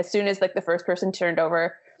like, as soon as like the first person turned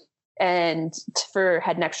over and for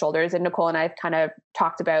head, neck, shoulders, and Nicole and I kind of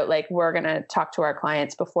talked about like, we're going to talk to our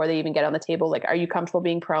clients before they even get on the table. Like, are you comfortable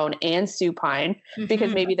being prone and supine?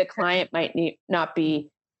 Because maybe the client might not be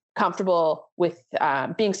comfortable with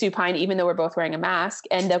being supine, even though we're both wearing a mask,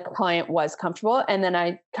 and the client was comfortable. And then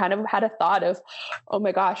I kind of had a thought of, oh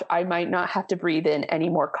my gosh, I might not have to breathe in any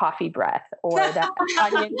more coffee breath or that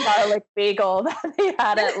onion garlic bagel that they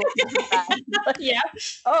had at lunch. Yeah.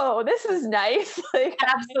 Oh, this is nice. Like,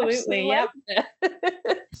 absolutely. Yep.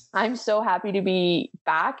 I'm so happy to be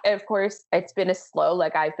back. Of course, it's been a slow,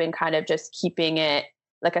 like I've been kind of just keeping it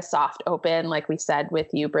like a soft open, like we said with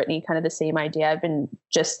you, Brittany, kind of the same idea. I've been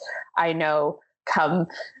I know come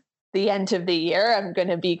the end of the year, I'm going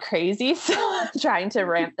to be crazy. So I'm trying to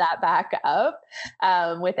ramp that back up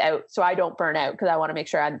so I don't burn out, because I want to make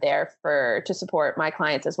sure I'm there to support my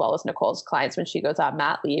clients as well as Nicole's clients when she goes on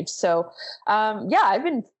mat leave. So I've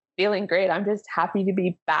been feeling great. I'm just happy to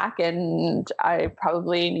be back, and I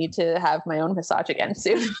probably need to have my own massage again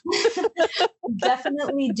soon.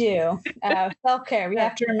 Definitely do. Self-care. We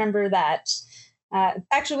have to remember that.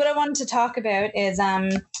 Actually, what I wanted to talk about is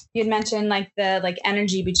you had mentioned like the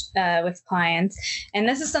energy with clients, and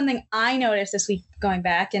this is something I noticed this week going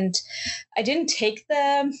back, and I didn't take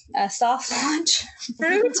the soft launch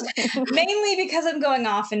route mainly because I'm going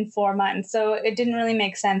off in 4 months, so it didn't really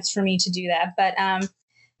make sense for me to do that. But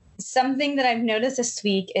something that I've noticed this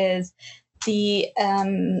week is the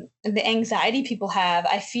anxiety people have.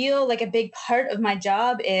 I feel like a big part of my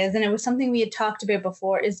job is, and it was something we had talked about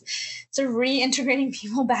before, is sort of reintegrating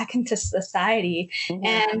people back into society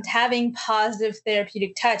and having positive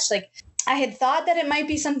therapeutic touch. Like, I had thought that it might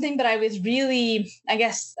be something, but I was really, I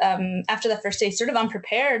guess, after the first day, sort of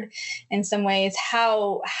unprepared in some ways,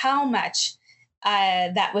 how much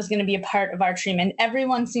that was going to be a part of our treatment.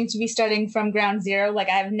 Everyone seems to be starting from ground zero. Like,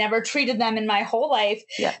 I've never treated them in my whole life.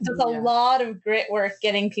 Yeah. So it's a lot of grit work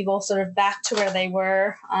getting people sort of back to where they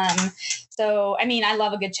were. So, I mean, I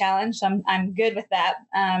love a good challenge. So I'm good with that.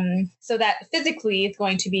 So that physically it's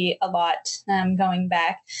going to be a lot going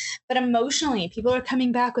back. But emotionally, people are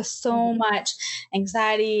coming back with so much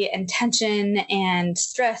anxiety and tension and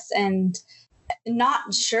stress and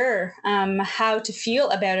not sure how to feel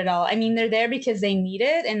about it all. I mean, they're there because they need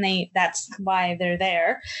it, and that's why they're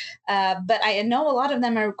there. But I know a lot of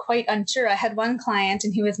them are quite unsure. I had one client,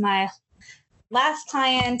 and he was my last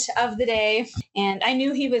client of the day, and I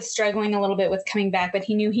knew he was struggling a little bit with coming back, but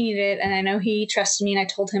he knew he needed it, and I know he trusted me, and I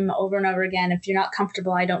told him over and over again, if you're not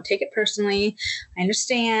comfortable, I don't take it personally. I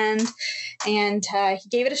understand. And he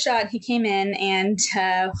gave it a shot. He came in, and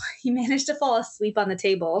he managed to fall asleep on the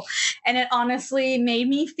table, and it honestly made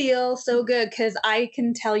me feel so good, because I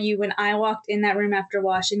can tell you, when I walked in that room after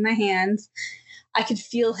washing my hands, I could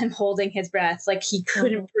feel him holding his breath. Like he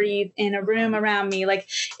couldn't breathe in a room around me. Like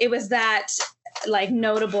it was that like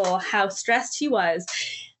notable how stressed he was.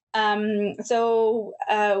 So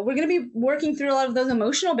we're going to be working through a lot of those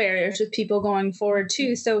emotional barriers with people going forward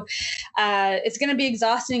too. So it's going to be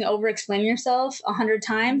exhausting over explaining yourself 100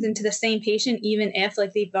 times into the same patient, even if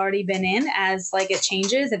like they've already been in, as like it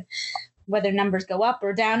changes and whether numbers go up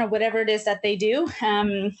or down or whatever it is that they do.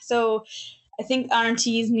 So I think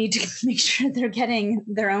RMTs need to make sure they're getting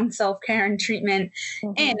their own self-care and treatment.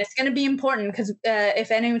 And it's going to be important because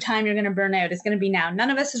if any time you're going to burn out, it's going to be now.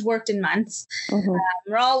 None of us has worked in months.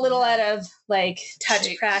 We're all a little out of like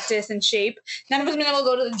touch practice and shape. None of us have been able to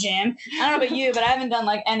go to the gym. I don't know about you, but I haven't done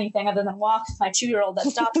like anything other than walk with my 2-year-old that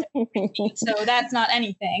stops every week. So that's not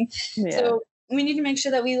anything. Yeah. So we need to make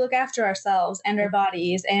sure that we look after ourselves and our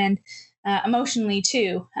bodies and emotionally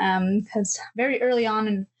too. Because very early on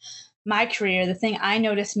in my career, the thing I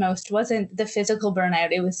noticed most wasn't the physical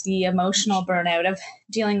burnout. It was the emotional burnout of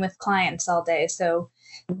dealing with clients all day. So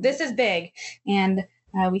this is big. And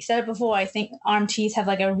we said it before, I think RMTs have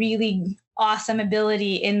like a really awesome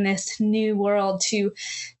ability in this new world to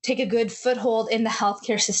take a good foothold in the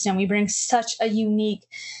healthcare system. We bring such a unique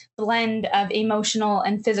blend of emotional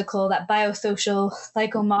and physical, that biosocial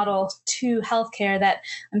cycle model to healthcare, that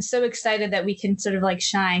I'm so excited that we can sort of like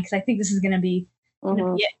shine, because I think this is going to be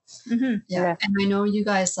Yeah. And I know you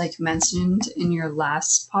guys like mentioned in your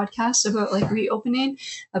last podcast about like reopening,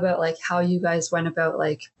 about like how you guys went about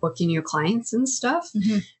like booking your clients and stuff.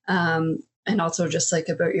 And also just like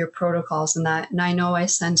about your protocols and that. And I know I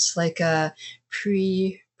sent like a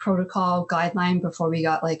pre-protocol guideline before we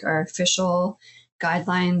got like our official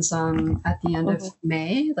guidelines at the end of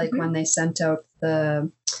May, like when they sent out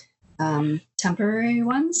the temporary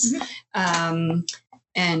ones.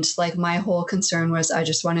 And like my whole concern was I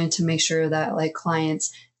just wanted to make sure that like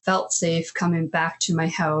clients felt safe coming back to my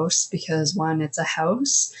house, because one, it's a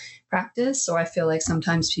house practice. So I feel like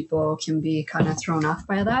sometimes people can be kind of thrown off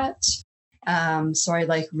by that. So I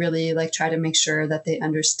like really like try to make sure that they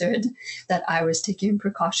understood that I was taking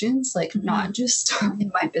precautions, like not just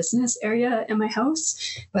in my business area in my house,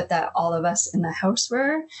 but that all of us in the house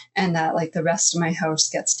were, and that like the rest of my house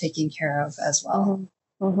gets taken care of as well.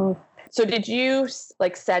 So did you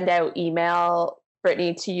like send out email,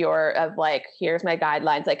 Brittany, to your of like, here's my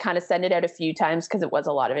guidelines, like kind of send it out a few times because it was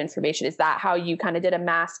a lot of information? Is that how you kind of did a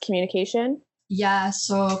mass communication? Yeah,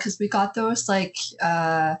 so because we got those like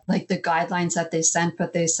the guidelines that they sent,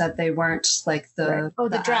 but they said they weren't like the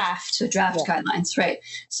draft guidelines, right?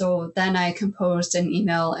 So then I composed an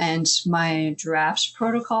email and my draft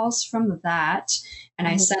protocols from that, and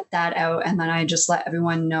I sent that out, and then I just let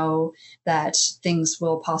everyone know that things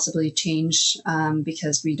will possibly change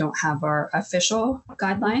because we don't have our official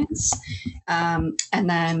guidelines, and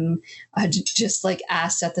then I just like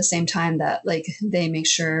asked at the same time that like they make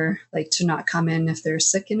sure like to not come in if they're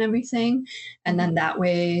sick and everything. And then that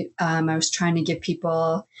way I was trying to give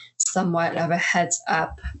people somewhat of a heads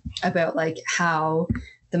up about like how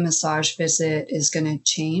the massage visit is going to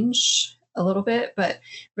change a little bit. But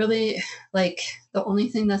really like the only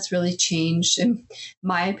thing that's really changed in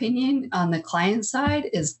my opinion on the client side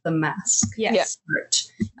is the mask.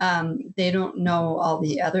 They don't know all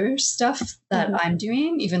the other stuff that I'm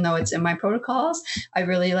doing, even though it's in my protocols. I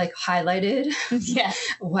really like highlighted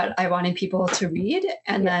what I wanted people to read.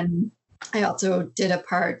 And then I also did a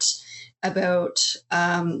part about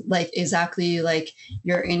like exactly like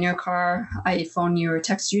you're in your car, I phone you or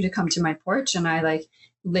text you to come to my porch, and I like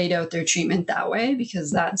laid out their treatment that way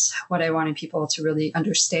because that's what I wanted people to really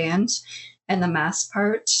understand. And the mask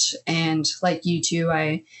part, and like you too,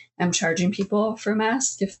 I am charging people for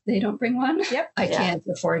masks if they don't bring one. I can't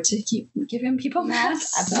afford to keep giving people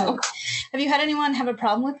masks. So. Have you had anyone have a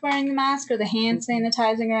problem with wearing the mask or the hand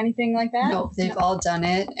sanitizing or anything like that? No, they've all done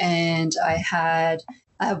it. And I had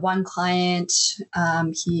one client,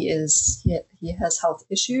 he has health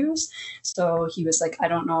issues. So he was like, I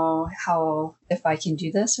don't know if I can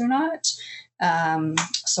do this or not.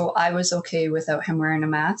 So I was okay without him wearing a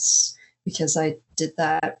mask because I did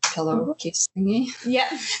that pillowcase thingy.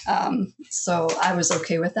 So I was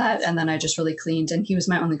okay with that. And then I just really cleaned, and he was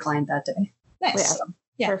my only client that day. Nice. So,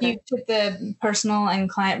 you took the personal and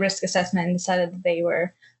client risk assessment and decided that they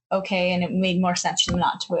were okay, and it made more sense for them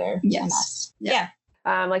not to wear a mask.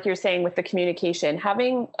 Like you're saying with the communication,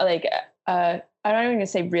 having like I don't even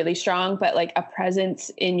say really strong, but like a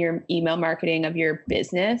presence in your email marketing of your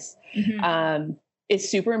business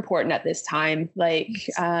is super important at this time. Like,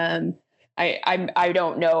 I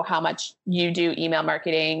don't know how much you do email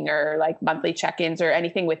marketing or like monthly check-ins or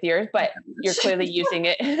anything with yours, but you're clearly using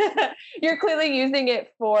it. You're clearly using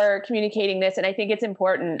it for communicating this. And I think it's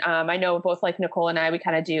important. I know both like Nicole and I, we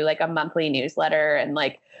kind of do like a monthly newsletter, and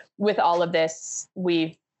like with all of this,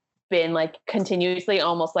 we've been like continuously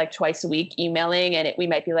almost like twice a week emailing, and we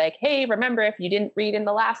might be like, hey, remember, if you didn't read in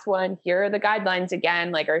the last one, here are the guidelines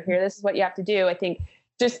again, like, or here, this is what you have to do. I think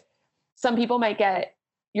just some people might get,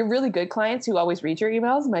 your really good clients who always read your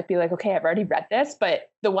emails might be like, okay, I've already read this. But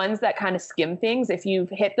the ones that kind of skim things, if you've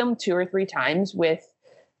hit them 2 or 3 times with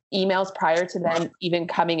emails prior to them even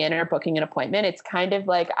coming in or booking an appointment, it's kind of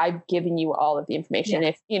like, I've given you all of the information.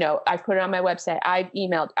 If, I've put it on my website, I've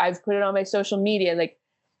emailed, I've put it on my social media, like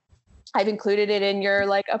I've included it in your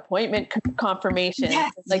like appointment confirmation,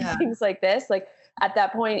 things like this. Like at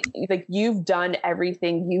that point, like you've done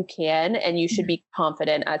everything you can, and you should be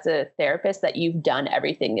confident as a therapist that you've done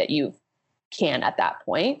everything that you can at that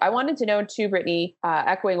point. I wanted to know too, Brittany,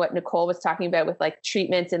 echoing what Nicole was talking about with like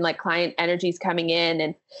treatments and like client energies coming in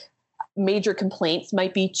and major complaints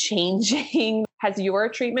might be changing. Has your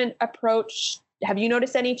treatment approach, have you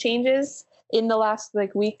noticed any changes in the last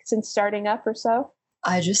like week since starting up or so?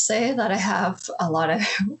 I just say that I have a lot of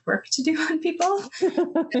work to do on people.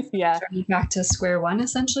 Starting back to square one,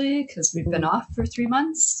 essentially, because we've been off for 3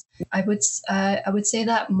 months. I would say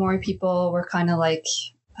that more people were kind of like,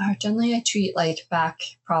 generally I treat like back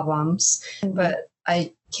problems, but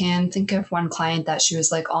I can think of one client that she was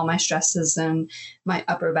like, all my stress is in my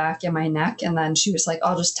upper back and my neck. And then she was like,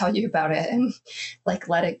 I'll just tell you about it and like,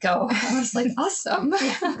 let it go. I was like, awesome.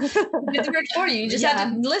 It's work for you. You just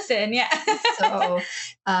have to listen. Yeah. So,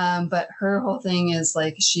 but her whole thing is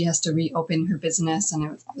like, she has to reopen her business,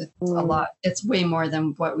 and it's a lot. It's way more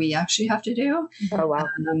than what we actually have to do. Oh, wow.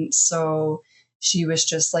 So she was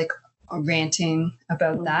just like ranting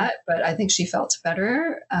about that, but I think she felt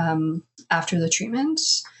better after the treatment.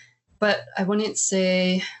 But I wouldn't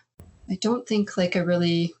say, I don't think like I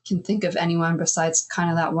really can think of anyone besides kind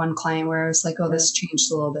of that one client where I was like, oh, this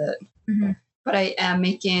changed a little bit. But I am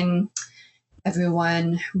making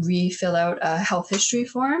everyone refill out a health history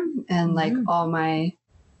form and like all my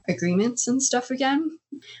agreements and stuff again,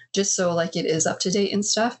 just so like it is up to date and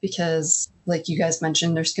stuff, because like you guys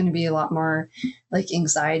mentioned, there's going to be a lot more like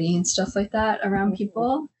anxiety and stuff like that around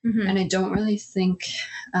people. And I don't really think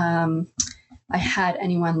I had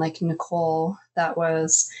anyone like Nicole that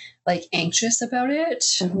was like anxious about it.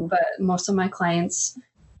 But most of my clients,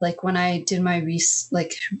 like when I did my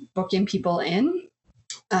like booking people in,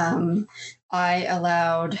 I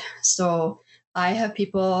allowed, so I have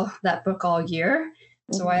people that book all year.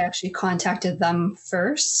 So I actually contacted them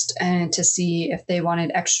first and to see if they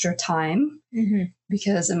wanted extra time,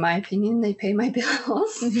 because in my opinion, they pay my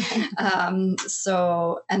bills. And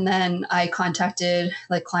then I contacted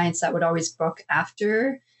like clients that would always book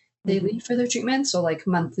after they leave for their treatment. So like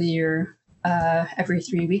monthly or every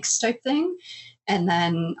 3 weeks type thing. And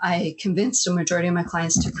then I convinced a majority of my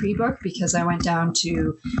clients to pre-book, because I went down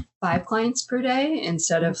to 5 clients per day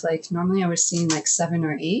instead of like, normally I was seeing like 7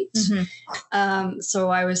 or 8. So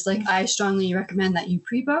I was like, I strongly recommend that you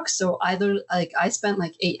pre-book. So either like I spent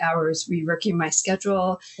like 8 hours reworking my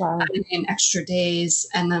schedule, adding in extra days.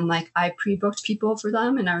 And then like I pre-booked people for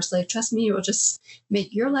them. And I was like, trust me, it will just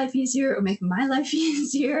make your life easier or make my life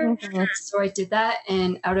easier. So I did that.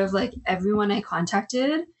 And out of like everyone I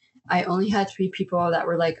contacted, I only had 3 people that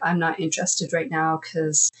were like, I'm not interested right now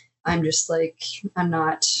because I'm just like, I'm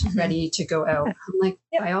not ready to go out. I'm like,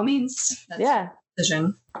 by all means, that's your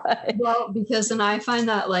decision. Well, because then I find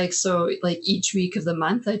that like, so like each week of the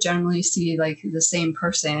month, I generally see like the same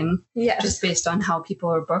person just based on how people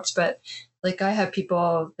are booked. But like I have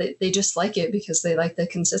people that they just like it because they like the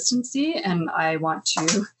consistency, and I want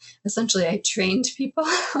to essentially I trained people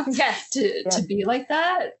to be like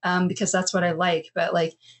that because that's what I like. But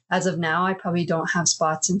like as of now, I probably don't have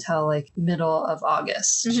spots until like middle of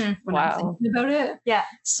August when I'm thinking about it.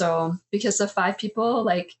 So because of 5 people,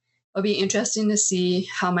 like it'll be interesting to see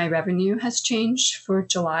how my revenue has changed for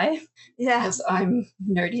July. Because I'm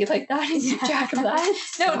nerdy like that and keep track of that.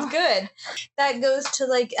 No, it's good. That goes to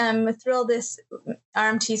like Thrill. This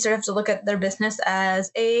RMTs sort of have to look at their business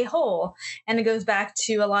as a whole. And it goes back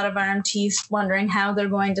to a lot of RMTs wondering how they're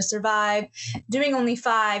going to survive doing only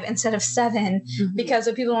 5 instead of 7. Because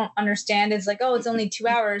what people don't understand is like, oh, it's only 2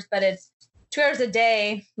 hours, but it's 2 hours a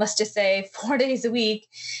day, let's just say 4 days a week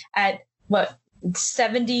at what?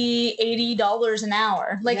 $70, $80 an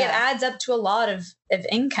hour. Like it adds up to a lot of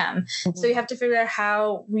income. So you have to figure out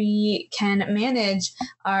how we can manage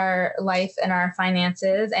our life and our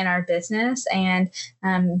finances and our business and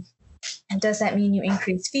Does that mean you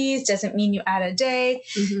increase fees? Doesn't mean you add a day.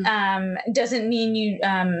 Doesn't mean you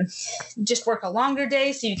just work a longer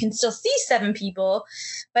day so you can still see 7 people,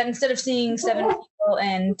 but instead of seeing 7 people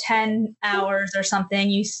in 10 hours or something,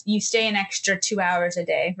 you stay an extra 2 hours a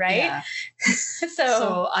day, right? Yeah.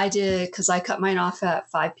 So I did, because I cut mine off at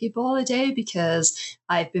 5 people a day, because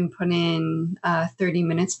I've been putting 30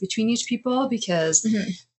 minutes between each people, because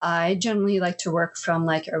I generally like to work from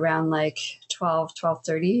like around like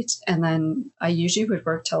 12:30, and then I usually would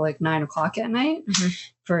work till like 9 o'clock at night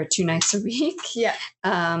for 2 nights a week. Yeah.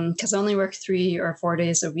 Because I only work 3 or 4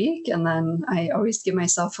 days a week, and then I always give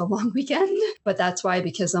myself a long weekend. But that's why,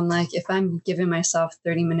 because I'm like, if I'm giving myself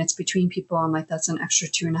 30 minutes between people, I'm like, that's an extra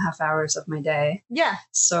 2.5 hours of my day. Yeah.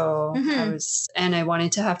 So I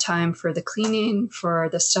wanted to have time for the cleaning, for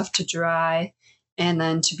the stuff to dry, and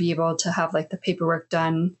then to be able to have like the paperwork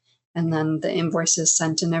done and then the invoices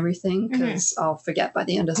sent and everything, because I'll forget by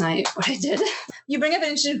the end of the night what I did. You bring up an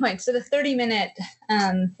interesting point. So the 30-minute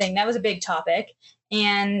thing, that was a big topic.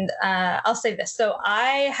 And I'll say this. So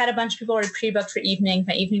I had a bunch of people already pre-booked for evening.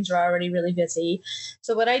 My evenings were already really busy.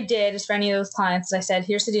 So what I did is, for any of those clients, I said,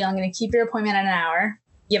 here's the deal. I'm going to keep your appointment at an hour.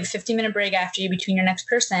 You have a 15-minute break after you between your next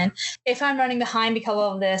person. If I'm running behind because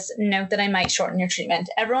of this, note that I might shorten your treatment.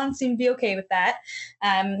 Everyone seemed to be okay with that,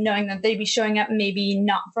 knowing that they'd be showing up maybe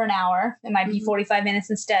not for an hour. It might be 45 minutes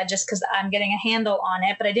instead, just because I'm getting a handle on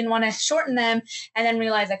it. But I didn't want to shorten them and then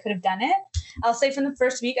realize I could have done it. I'll say from the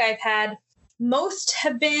first week, I've had most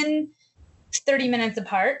have been 30 minutes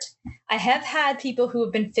apart. I have had people who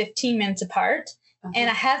have been 15 minutes apart.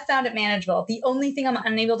 And I have found it manageable. The only thing I'm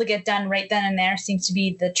unable to get done right then and there seems to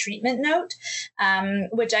be the treatment note,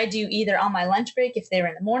 which I do either on my lunch break if they were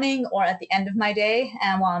in the morning, or at the end of my day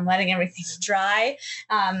while I'm letting everything dry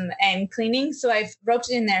and cleaning. So I've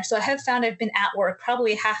roped it in there. So I have found I've been at work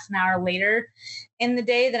probably half an hour later in the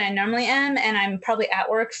day than I normally am. And I'm probably at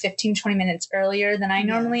work 15, 20 minutes earlier than I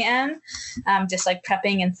normally am, just like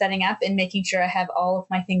prepping and setting up and making sure I have all of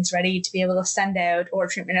my things ready to be able to send out, or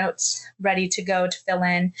treatment notes ready to go to fill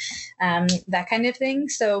in, that kind of thing.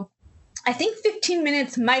 So I think 15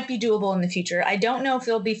 minutes might be doable in the future. I don't know if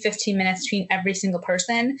it'll be 15 minutes between every single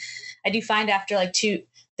person. I do find after like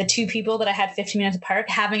the 2 people that I had 15 minutes apart,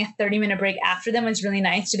 having a 30-minute break after them was really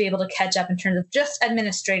nice to be able to catch up in terms of just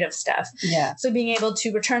administrative stuff. Yeah. So being able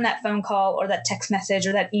to return that phone call or that text message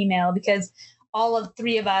or that email, because all of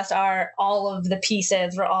 3 of us are all of the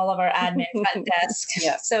pieces for all of our admin front desk.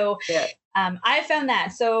 Yeah. So I found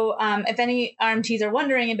that. So if any RMTs are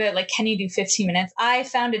wondering about, like, can you do 15 minutes? I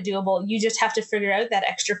found it doable. You just have to figure out that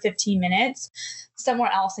extra 15 minutes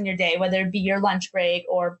somewhere else in your day, whether it be your lunch break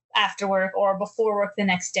or after work or before work the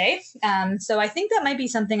next day. So I think that might be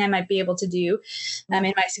something I might be able to do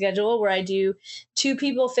in my schedule, where I do 2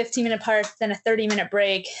 people 15-minute apart, then a 30-minute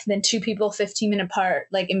break, then 2 people 15-minute apart,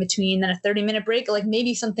 like in between, then a 30-minute break. Like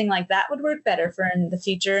maybe something like that would work better for in the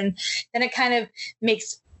future. And then it kind of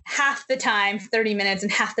makes half the time 30 minutes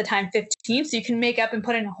and half the time 15, so you can make up and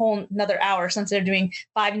put in a whole another hour. So instead of doing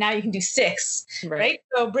 5, now you can do 6, right?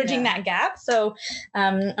 So bridging that gap. So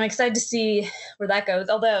I'm excited to see where that goes.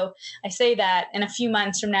 Although I say that in a few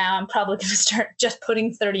months from now, I'm probably going to start just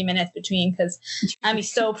putting 30 minutes between, because I'm be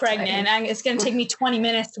so pregnant. It's going to take me 20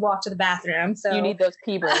 minutes to walk to the bathroom. So you need those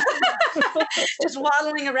pee breaks. Just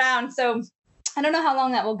waddling around. So I don't know how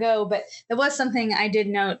long that will go, but there was something I did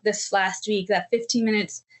note this last week, that 15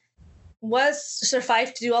 minutes was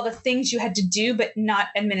suffice to do all the things you had to do, but not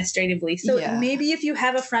administratively. So maybe if you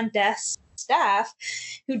have a front desk staff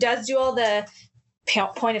who does do all the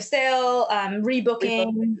point of sale,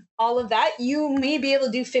 rebooking, all of that, you may be able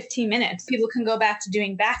to do 15 minutes. People can go back to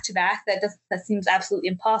doing back-to-back. That seems absolutely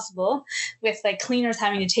impossible, with like cleaners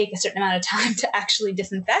having to take a certain amount of time to actually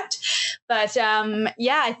disinfect. But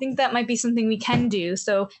I think that might be something we can do.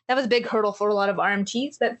 So that was a big hurdle for a lot of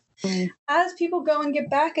RMTs. But as people go and get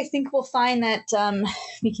back, I think we'll find that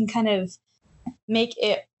we can kind of make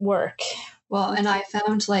it work. Well, and I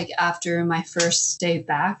found, like, after my first day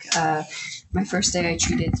back, my first day I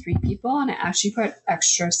treated 3 people, and I actually put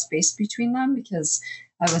extra space between them because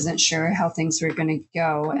I wasn't sure how things were going to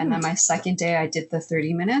go. And then my second day I did the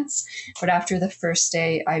 30 minutes. But after the first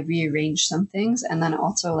day, I rearranged some things, and then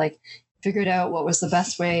also, like, figured out what was the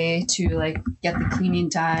best way to, like, get the cleaning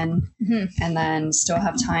done and then still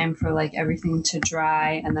have time for, like, everything to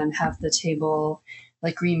dry, and then have the table,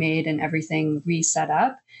 like, remade and everything reset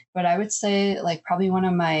up. But I would say, like, probably one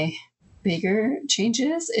of my bigger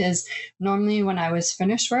changes is normally when I was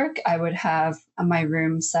finished work, I would have my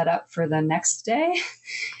room set up for the next day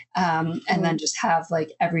and then just have,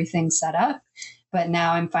 like, everything set up. But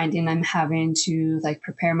now I'm finding I'm having to, like,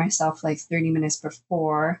 prepare myself like 30 minutes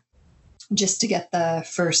before just to get the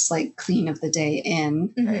first like clean of the day in.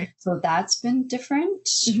 Mm-hmm. So that's been different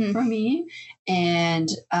for me. And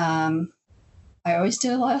I always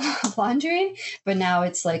do a lot of laundry, but now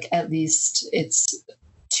it's like at least it's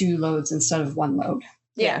 2 loads instead of 1 load.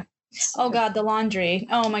 Yeah. Oh God, the laundry.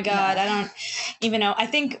 Oh my God. Yeah. I don't even know. I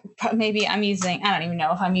think maybe I don't even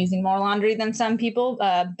know if I'm using more laundry than some people,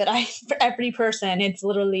 but for every person, it's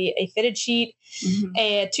literally a fitted sheet,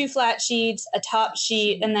 2 flat sheets, a top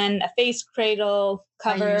sheet, and then a face cradle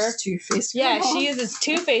cover. I use 2 face cradles. Yeah, she uses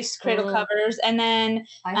 2 face cradle covers. And then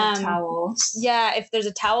I have towels. Yeah, if there's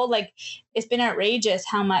a towel, like it's been outrageous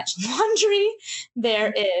how much laundry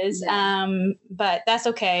there is. Yeah. But that's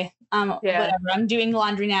okay. Whatever. I'm doing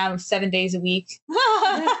laundry now 7 days a week.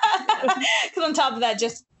 Because on top of that,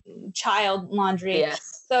 just child laundry.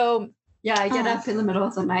 Yes. So yeah, I get up in the middle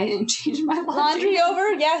of the night and change my laundry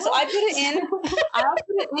over. Yeah, so I put it in. I'll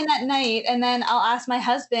put it in at night, and then I'll ask my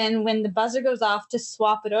husband when the buzzer goes off to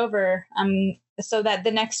swap it over. So that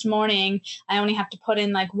the next morning I only have to put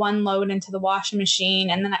in like 1 load into the washing machine,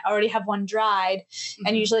 and then I already have 1 dried,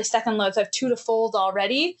 and usually second load, so I have 2 to fold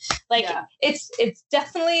already. Like it's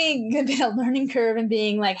definitely been a learning curve in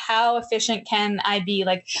being like, how efficient can I be?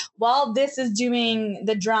 Like while this is doing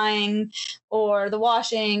the drying or the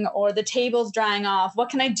washing or the table's drying off, what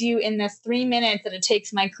can I do in this 3 minutes that it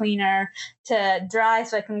takes my cleaner to dry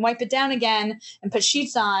so I can wipe it down again and put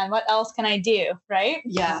sheets on? What else can I do? Right?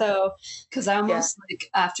 Yeah. So, because I almost like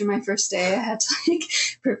after my first day, I had to like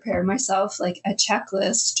prepare myself like a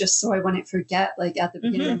checklist just so I wouldn't forget like at the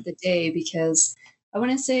beginning of the day, because I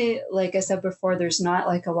wouldn't say, like I said before, there's not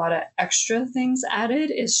like a lot of extra things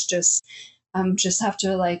added. It's just have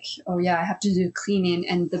to like, I have to do cleaning.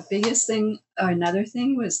 And the biggest thing, another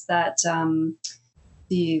thing was that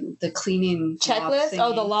the cleaning checklist.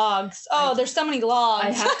 Oh, the logs. Oh, there's so many logs.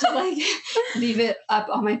 I have to like leave it up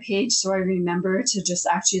on my page so I remember to just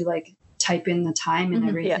actually like type in the time and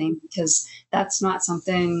everything, because that's not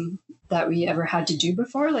something that we ever had to do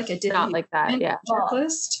before. Like I did not like that,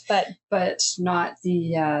 checklist, but not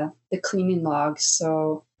the cleaning logs.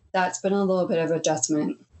 So that's been a little bit of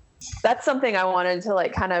adjustment. That's something I wanted to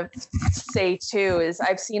like kind of say too, is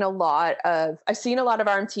I've seen a lot of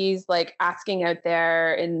RMTs like asking out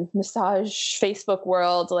there in massage Facebook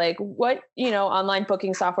world, like what, online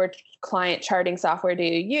booking software, client charting software do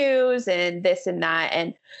you use, and this and that,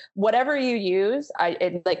 and whatever you use,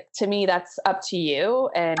 to me, that's up to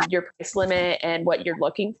you and your price limit and what you're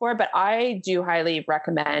looking for. But I do highly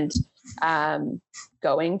recommend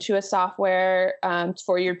going to a software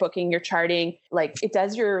for your booking, your charting. Like it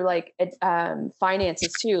does your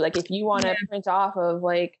finances too. Like if you want to print off of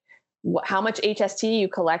like how much HST you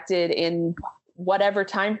collected in whatever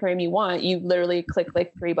time frame you want, you literally click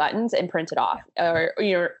like 3 buttons and print it off. Or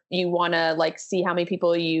you want to like see how many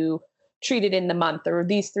people you treated in the month or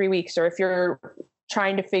these 3 weeks, or if you're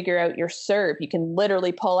trying to figure out your SERP, you can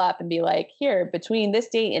literally pull up and be like, here, between this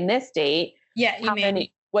date and this date,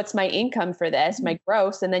 what's my income for this, my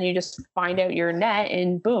gross, and then you just find out your net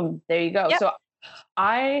and boom, there you go. Yep. So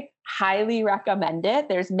I highly recommend it.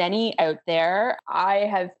 There's many out there. I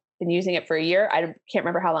have been using it for a year. I can't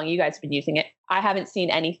remember how long you guys have been using it. I haven't seen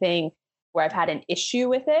anything where I've had an issue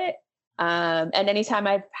with it. And anytime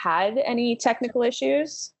I've had any technical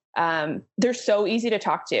issues, they're so easy to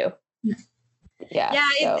talk to. Yeah.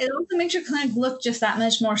 It also makes your clinic look just that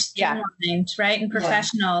much more streamlined, right? And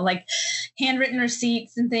professional. Like handwritten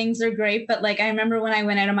receipts and things are great. But like I remember when I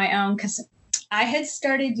went out on my own, because I had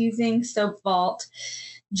started using Soap Vault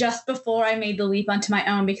just before I made the leap onto my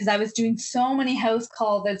own, because I was doing so many house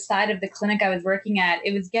calls outside of the clinic I was working at.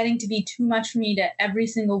 It was getting to be too much for me to every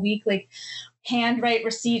single week like handwrite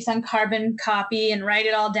receipts on carbon copy and write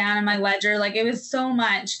it all down in my ledger. Like it was so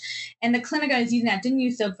much. And the clinic I was using that didn't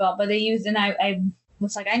use Soap Vault, but they used, and I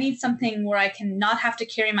was like, I need something where I can not have to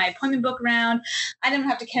carry my appointment book around. I didn't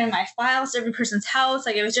have to carry my files to every person's house.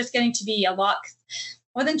 Like it was just getting to be a lot.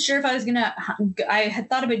 I wasn't sure if I was I had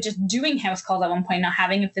thought about just doing house calls at one point, not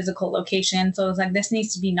having a physical location. So I was like, this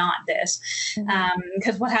needs to be not this.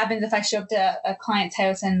 Because what happens if I show up to a client's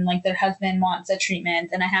house and like their husband wants a treatment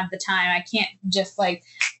and I have the time, I can't just like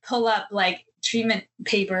pull up like treatment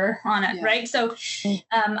paper on it, right? So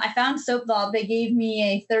I found Soap Vault. They gave me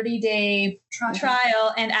a 30-day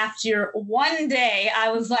trial, and after 1 day,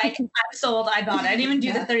 I was like, I'm sold. I bought it. I didn't even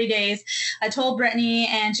do the 30 days. I told Brittany,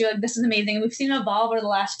 and she was like, this is amazing. We've seen it evolve over the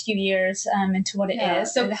last few years into what it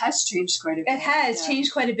is. So it has changed quite a bit. It has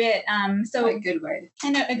changed quite a bit. So in a good way.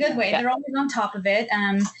 In a good way. They're always on top of it.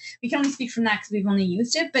 We can only speak from that because we've only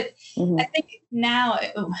used it. But I think now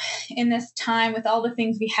in this time with all the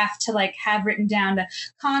things we have to like have written down to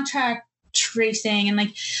tracing and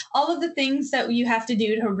like all of the things that you have to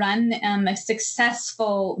do to run a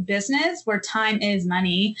successful business where time is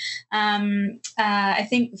money. I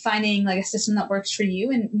think finding like a system that works for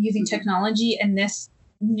you and using technology in this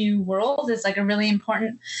new world is like a really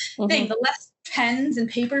important thing. The less pens and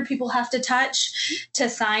paper people have to touch to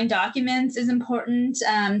sign documents is important.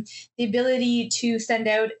 The ability to send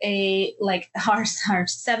out a like our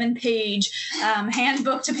 7-page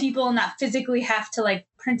handbook to people and not physically have to like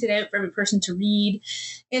print it out for every person to read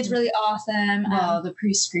is really awesome. Well, the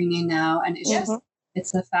pre-screening now, and it's just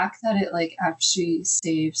it's the fact that it like actually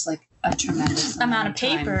saves like a tremendous amount of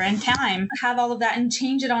paper and time. Have all of that and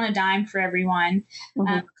change it on a dime for everyone.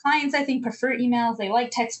 Clients, I think, prefer emails. They like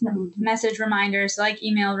text message reminders, they like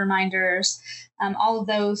email reminders, all of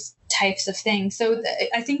those types of things. So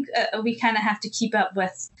I think we kind of have to keep up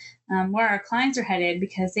with where our clients are headed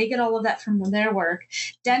because they get all of that from their work.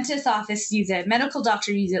 Dentist office use it. Medical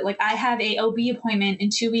doctor use it. Like I have a OB appointment in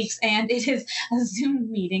 2 weeks and it is a Zoom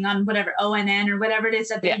meeting on whatever ONN or whatever it is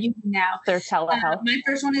that they're using now. Their telehealth. My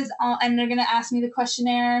first one is and they're going to ask me the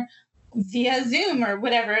questionnaire via Zoom or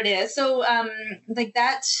whatever it is. So like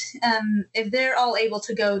that, if they're all able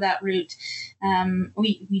to go that route,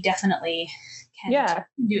 we definitely can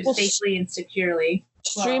do it safely and securely.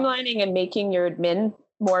 Streamlining and making your admin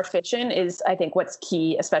more efficient is, I think, what's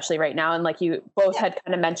key, especially right now. And like you both had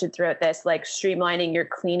kind of mentioned throughout this, like streamlining your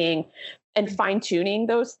cleaning and fine tuning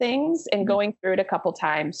those things and going through it a couple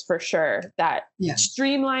times for sure. That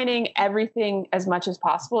streamlining everything as much as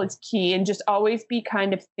possible is key, and just always be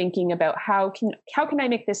kind of thinking about how can I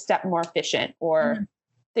make this step more efficient or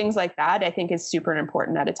things like that. I think is super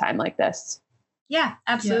important at a time like this. Yeah,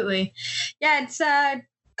 absolutely. Yeah, it's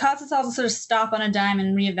causes us all to sort of stop on a dime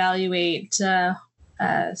and reevaluate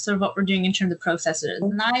sort of what we're doing in terms of processes.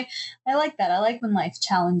 And I like that. I like when life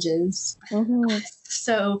challenges.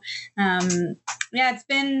 So, it's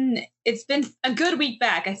been a good week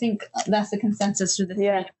back. I think that's the consensus for this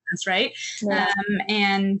business, right? Yeah.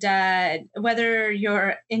 And whether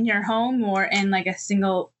you're in your home or in like a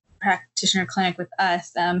single practitioner clinic with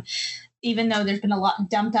us, even though there's been a lot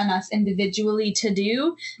dumped on us individually to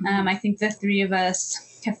do, I think the three of us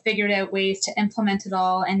have figured out ways to implement it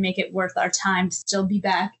all and make it worth our time to still be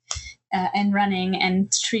back and running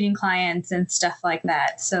and treating clients and stuff like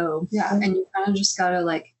that. So and you kind of just gotta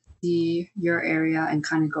like see your area and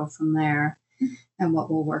kind of go from there and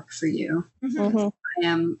what will work for you. I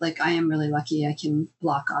am really lucky. I can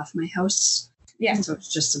block off my house. So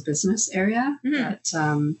it's just a business area. But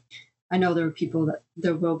I know there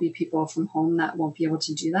will be people from home that won't be able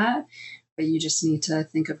to do that. But you just need to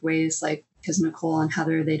think of ways like, because Nicole and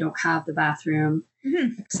Heather, they don't have the bathroom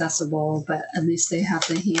accessible, but at least they have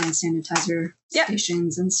the hand sanitizer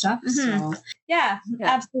stations and stuff. So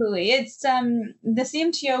absolutely. It's the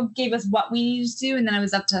CMTO gave us what we needed to do, and then it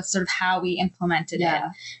was up to sort of how we implemented it.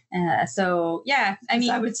 I mean,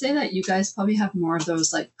 I would say that you guys probably have more of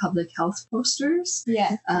those like public health posters.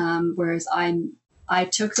 Whereas I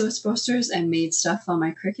took those posters and made stuff on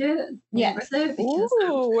my Cricut with it.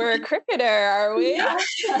 Ooh, we're a cricketer, are we?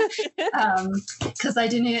 Because I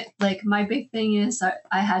didn't, like, my big thing is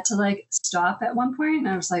I had to, like, stop at one point, and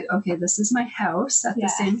I was like, okay, this is my house at the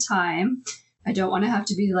same time. I don't want to have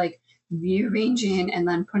to be, like, rearranging and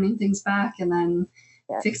then putting things back and then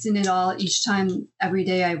fixing it all each time, every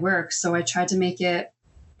day I work. So I tried to make it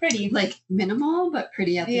pretty, like, minimal, but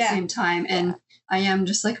pretty at the same time. And I am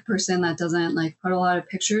just like a person that doesn't like put a lot of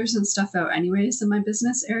pictures and stuff out anyways in my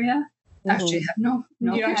business area. Actually, I have no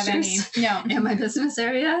pictures in my business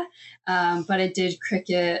area. But I did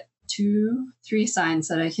Cricut 2-3 signs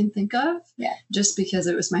that I can think of just because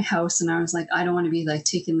it was my house. And I was like, I don't want to be like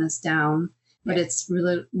taking this down. But it's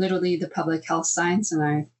really literally the public health signs, and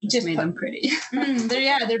I just made them pretty.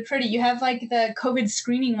 They're pretty. You have like the COVID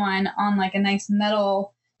screening one on like a nice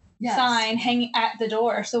metal sign hanging at the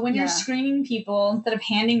door. So when you're screening people, instead of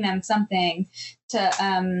handing them something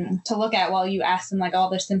to look at while you ask them like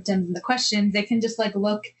all their symptoms and the questions, they can just like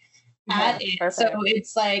look at it. Perfect. So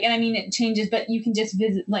it's like, and I mean, it changes, but you can just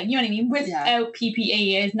visit, like, you know what I mean? Without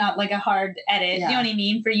PPE, it's not like a hard edit, you know what I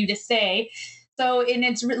mean, for you to say. So, and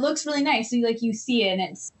it looks really nice. So you see it, and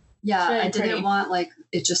it's really I didn't want like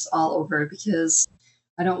it just all over because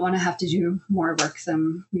I don't want to have to do more work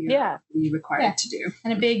than we are required to do.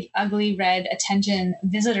 And a big, ugly red attention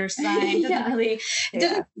visitor sign doesn't really. It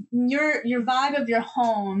doesn't. Your vibe of your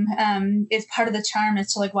home is part of the charm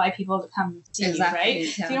as to like why people come see you, right?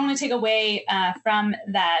 Yeah. So you don't want to take away from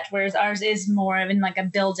that. Whereas ours is more of in like a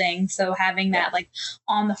building, so having that like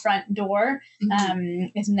on the front door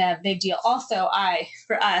isn't a big deal. Also,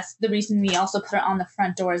 for us, the reason we also put it on the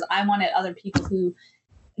front door is I wanted other people who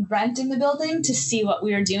rent in the building to see what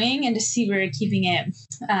we were doing and to see we were keeping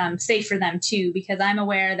it safe for them too, because I'm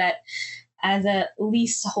aware that as a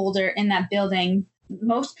leaseholder in that building,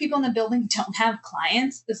 most people in the building don't have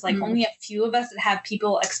clients. There's like only a few of us that have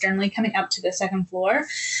people externally coming up to the second floor.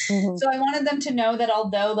 So I wanted them to know that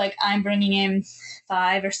although like I'm bringing in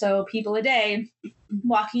 5 or so people a day,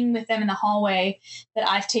 walking with them in the hallway, that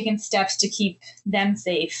I've taken steps to keep them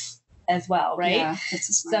safe as well, right? Yeah, that's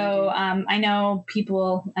a smart so idea. I know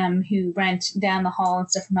people who rent down the hall and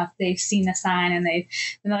stuff from us, they've seen the sign and they're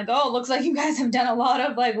like, oh, it looks like you guys have done a lot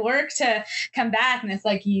of like work to come back. And it's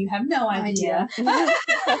like, you have no idea. So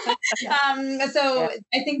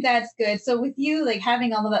I think that's good. So with you, like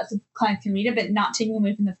having all of that so clients can read it, but not taking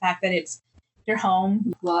away from the fact that it's your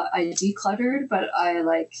home. Well, I decluttered, but I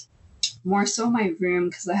like more so my room,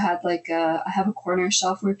 because I had like I have a corner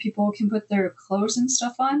shelf where people can put their clothes and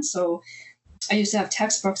stuff on. So I used to have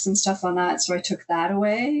textbooks and stuff on that, so I took that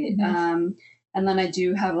away. And then I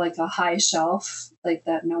do have like a high shelf like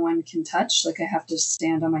that no one can touch. Like I have to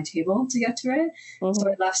stand on my table to get to it. So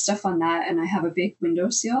I left stuff on that, and I have a big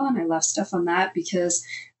windowsill, and I left stuff on that because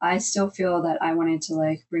I still feel that I wanted to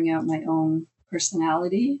like bring out my own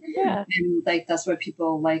personality. And like that's what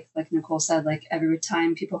people like Nicole said, like every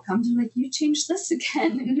time people come to like, you changed this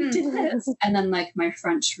again and you did this. And then like my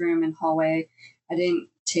front room and hallway, I didn't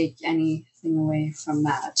take anything away from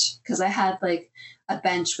that, because I had like a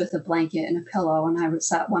bench with a blanket and a pillow, and I was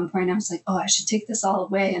at one point I was like, oh, I should take this all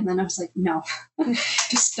away, and then I was like, no,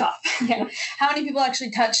 just stop. How many people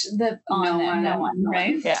actually touch the no one,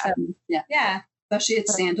 right? Yeah. Especially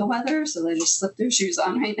it's sandal weather, so they just slip their shoes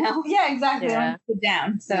on right now. Yeah, exactly. Sit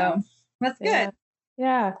down. So that's good.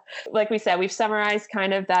 Yeah. Like we said, we've summarized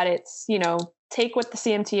kind of that it's, take what the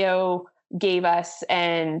CMTO gave us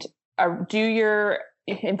and do your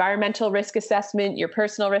environmental risk assessment, your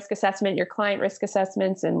personal risk assessment, your client risk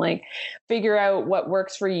assessments, and like figure out what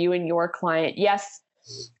works for you and your client. Yes,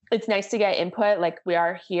 it's nice to get input. Like we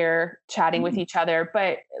are here chatting with each other,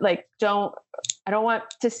 but like, I don't want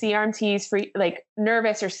to see RMTs like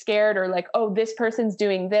nervous or scared or like, oh, this person's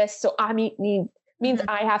doing this, so I means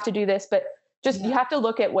I have to do this. But just you have to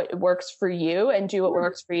look at what works for you and do what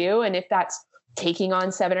works for you. And if that's taking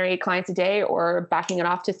on 7 or 8 clients a day or backing it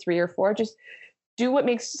off to 3 or 4, just do what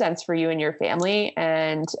makes sense for you and your family.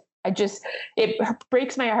 And it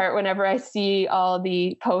breaks my heart whenever I see all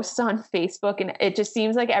the posts on Facebook, and it just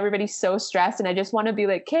seems like everybody's so stressed. And I just want to be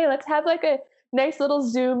like, okay, let's have like a nice little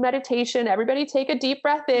Zoom meditation. Everybody take a deep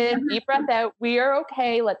breath in, deep breath out. We are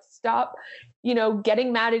okay. Let's stop,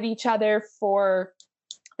 getting mad at each other for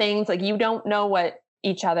things. Like you don't know what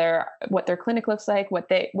their clinic looks like, what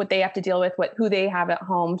they have to deal with, who they have at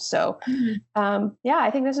home. So,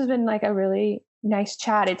 I think this has been like a really nice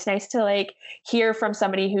chat. It's nice to like hear from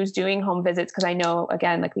somebody who's doing home visits. Cause I know,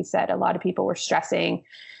 again, like we said, a lot of people were stressing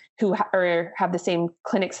who have the same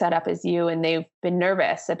clinic set up as you, and they've been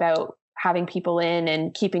nervous about having people in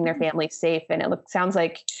and keeping their family safe. And it sounds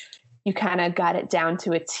like you kind of got it down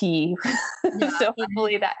to a T. So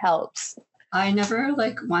hopefully that helps. I never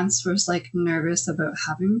like once was like nervous about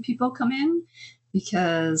having people come in,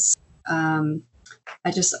 because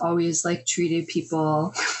I just always like treated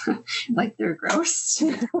people like they're gross.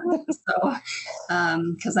 So,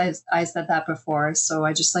 because I said that before, so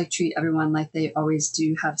I just like treat everyone like they always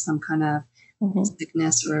do have some kind of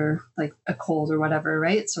sickness or like a cold or whatever,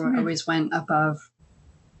 right? So I always went above.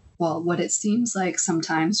 Well, what it seems like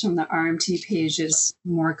sometimes from the RMT page is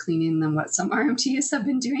more cleaning than what some RMTs have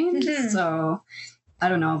been doing. So I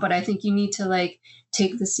don't know, but I think you need to like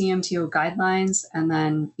take the CMTO guidelines and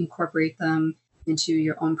then incorporate them into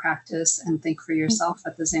your own practice and think for yourself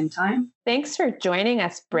at the same time. Thanks for joining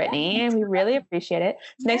us, Brittany. We really appreciate it.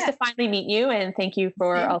 It's nice to finally meet you, and thank you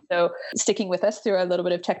for also sticking with us through a little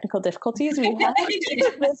bit of technical difficulties we had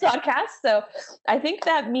in this podcast. So I think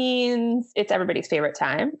that means it's everybody's favorite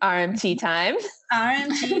time, RMT time.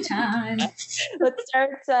 RMT time. Let's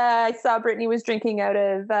start. I saw Brittany was drinking out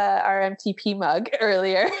of RMTP mug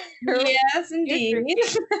earlier. Yes, indeed.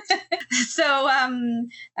 So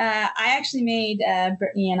I actually made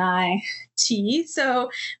Brittany and I tea. So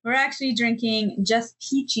we're actually drinking Just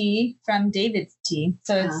Peachy from David's Tea.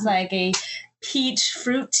 So it's like a peach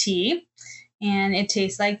fruit tea, and it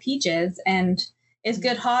tastes like peaches, and it's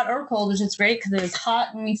good hot or cold, which is great because it was hot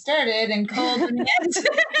when we started and cold when we ended.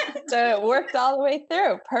 So it worked all the way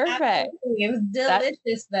through. Perfect. Absolutely. It was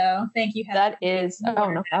delicious, though. Thank you. That is,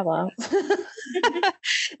 no problem.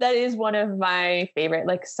 That is one of my favorite,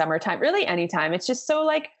 like summertime, really anytime. It's just so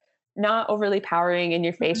like not overly powering in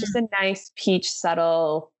your face, just a nice peach,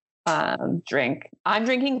 subtle drink. I'm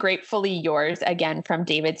drinking Gratefully Yours again from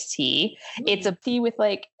David's Tea. It's a tea with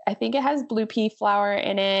like, I think it has blue pea flower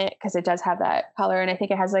in it because it does have that color. And I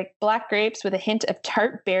think it has like black grapes with a hint of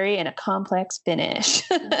tart berry and a complex finish.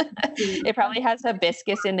 It probably has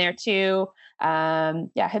hibiscus in there too.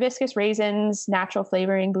 Hibiscus, raisins, natural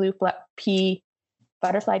flavoring, blue pea,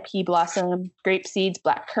 butterfly pea blossom, grape seeds,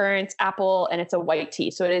 black currants, apple, and it's a white tea.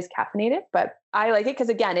 So it is caffeinated, but I like it because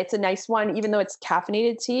again, it's a nice one. Even though it's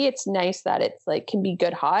caffeinated tea, it's nice that it's like can be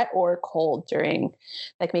good hot or cold during,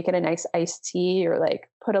 like make it a nice iced tea or like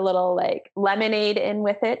put a little like lemonade in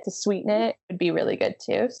with it to sweeten it. Would be really good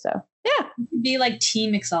too. So yeah. Be like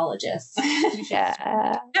tea mixologists.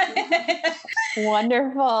 Yeah.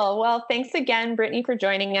 Wonderful. Well, thanks again, Brittany, for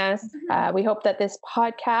joining us. We hope that this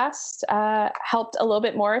podcast helped a little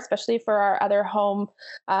bit more, especially for our other home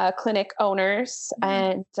clinic owners.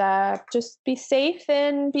 And just be safe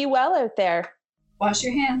and be well out there. Wash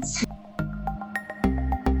your hands.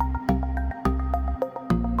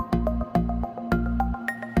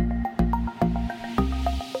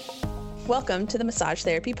 Welcome to the Massage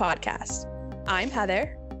Therapy Podcast. I'm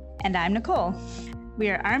Heather. And I'm Nicole. We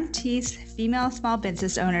are RMT's female small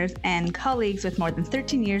business owners and colleagues with more than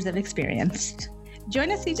 13 years of experience.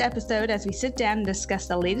 Join us each episode as we sit down and discuss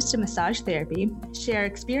the latest in massage therapy, share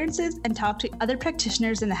experiences, and talk to other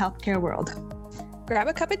practitioners in the healthcare world. Grab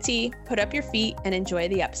a cup of tea, put up your feet, and enjoy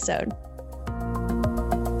the episode.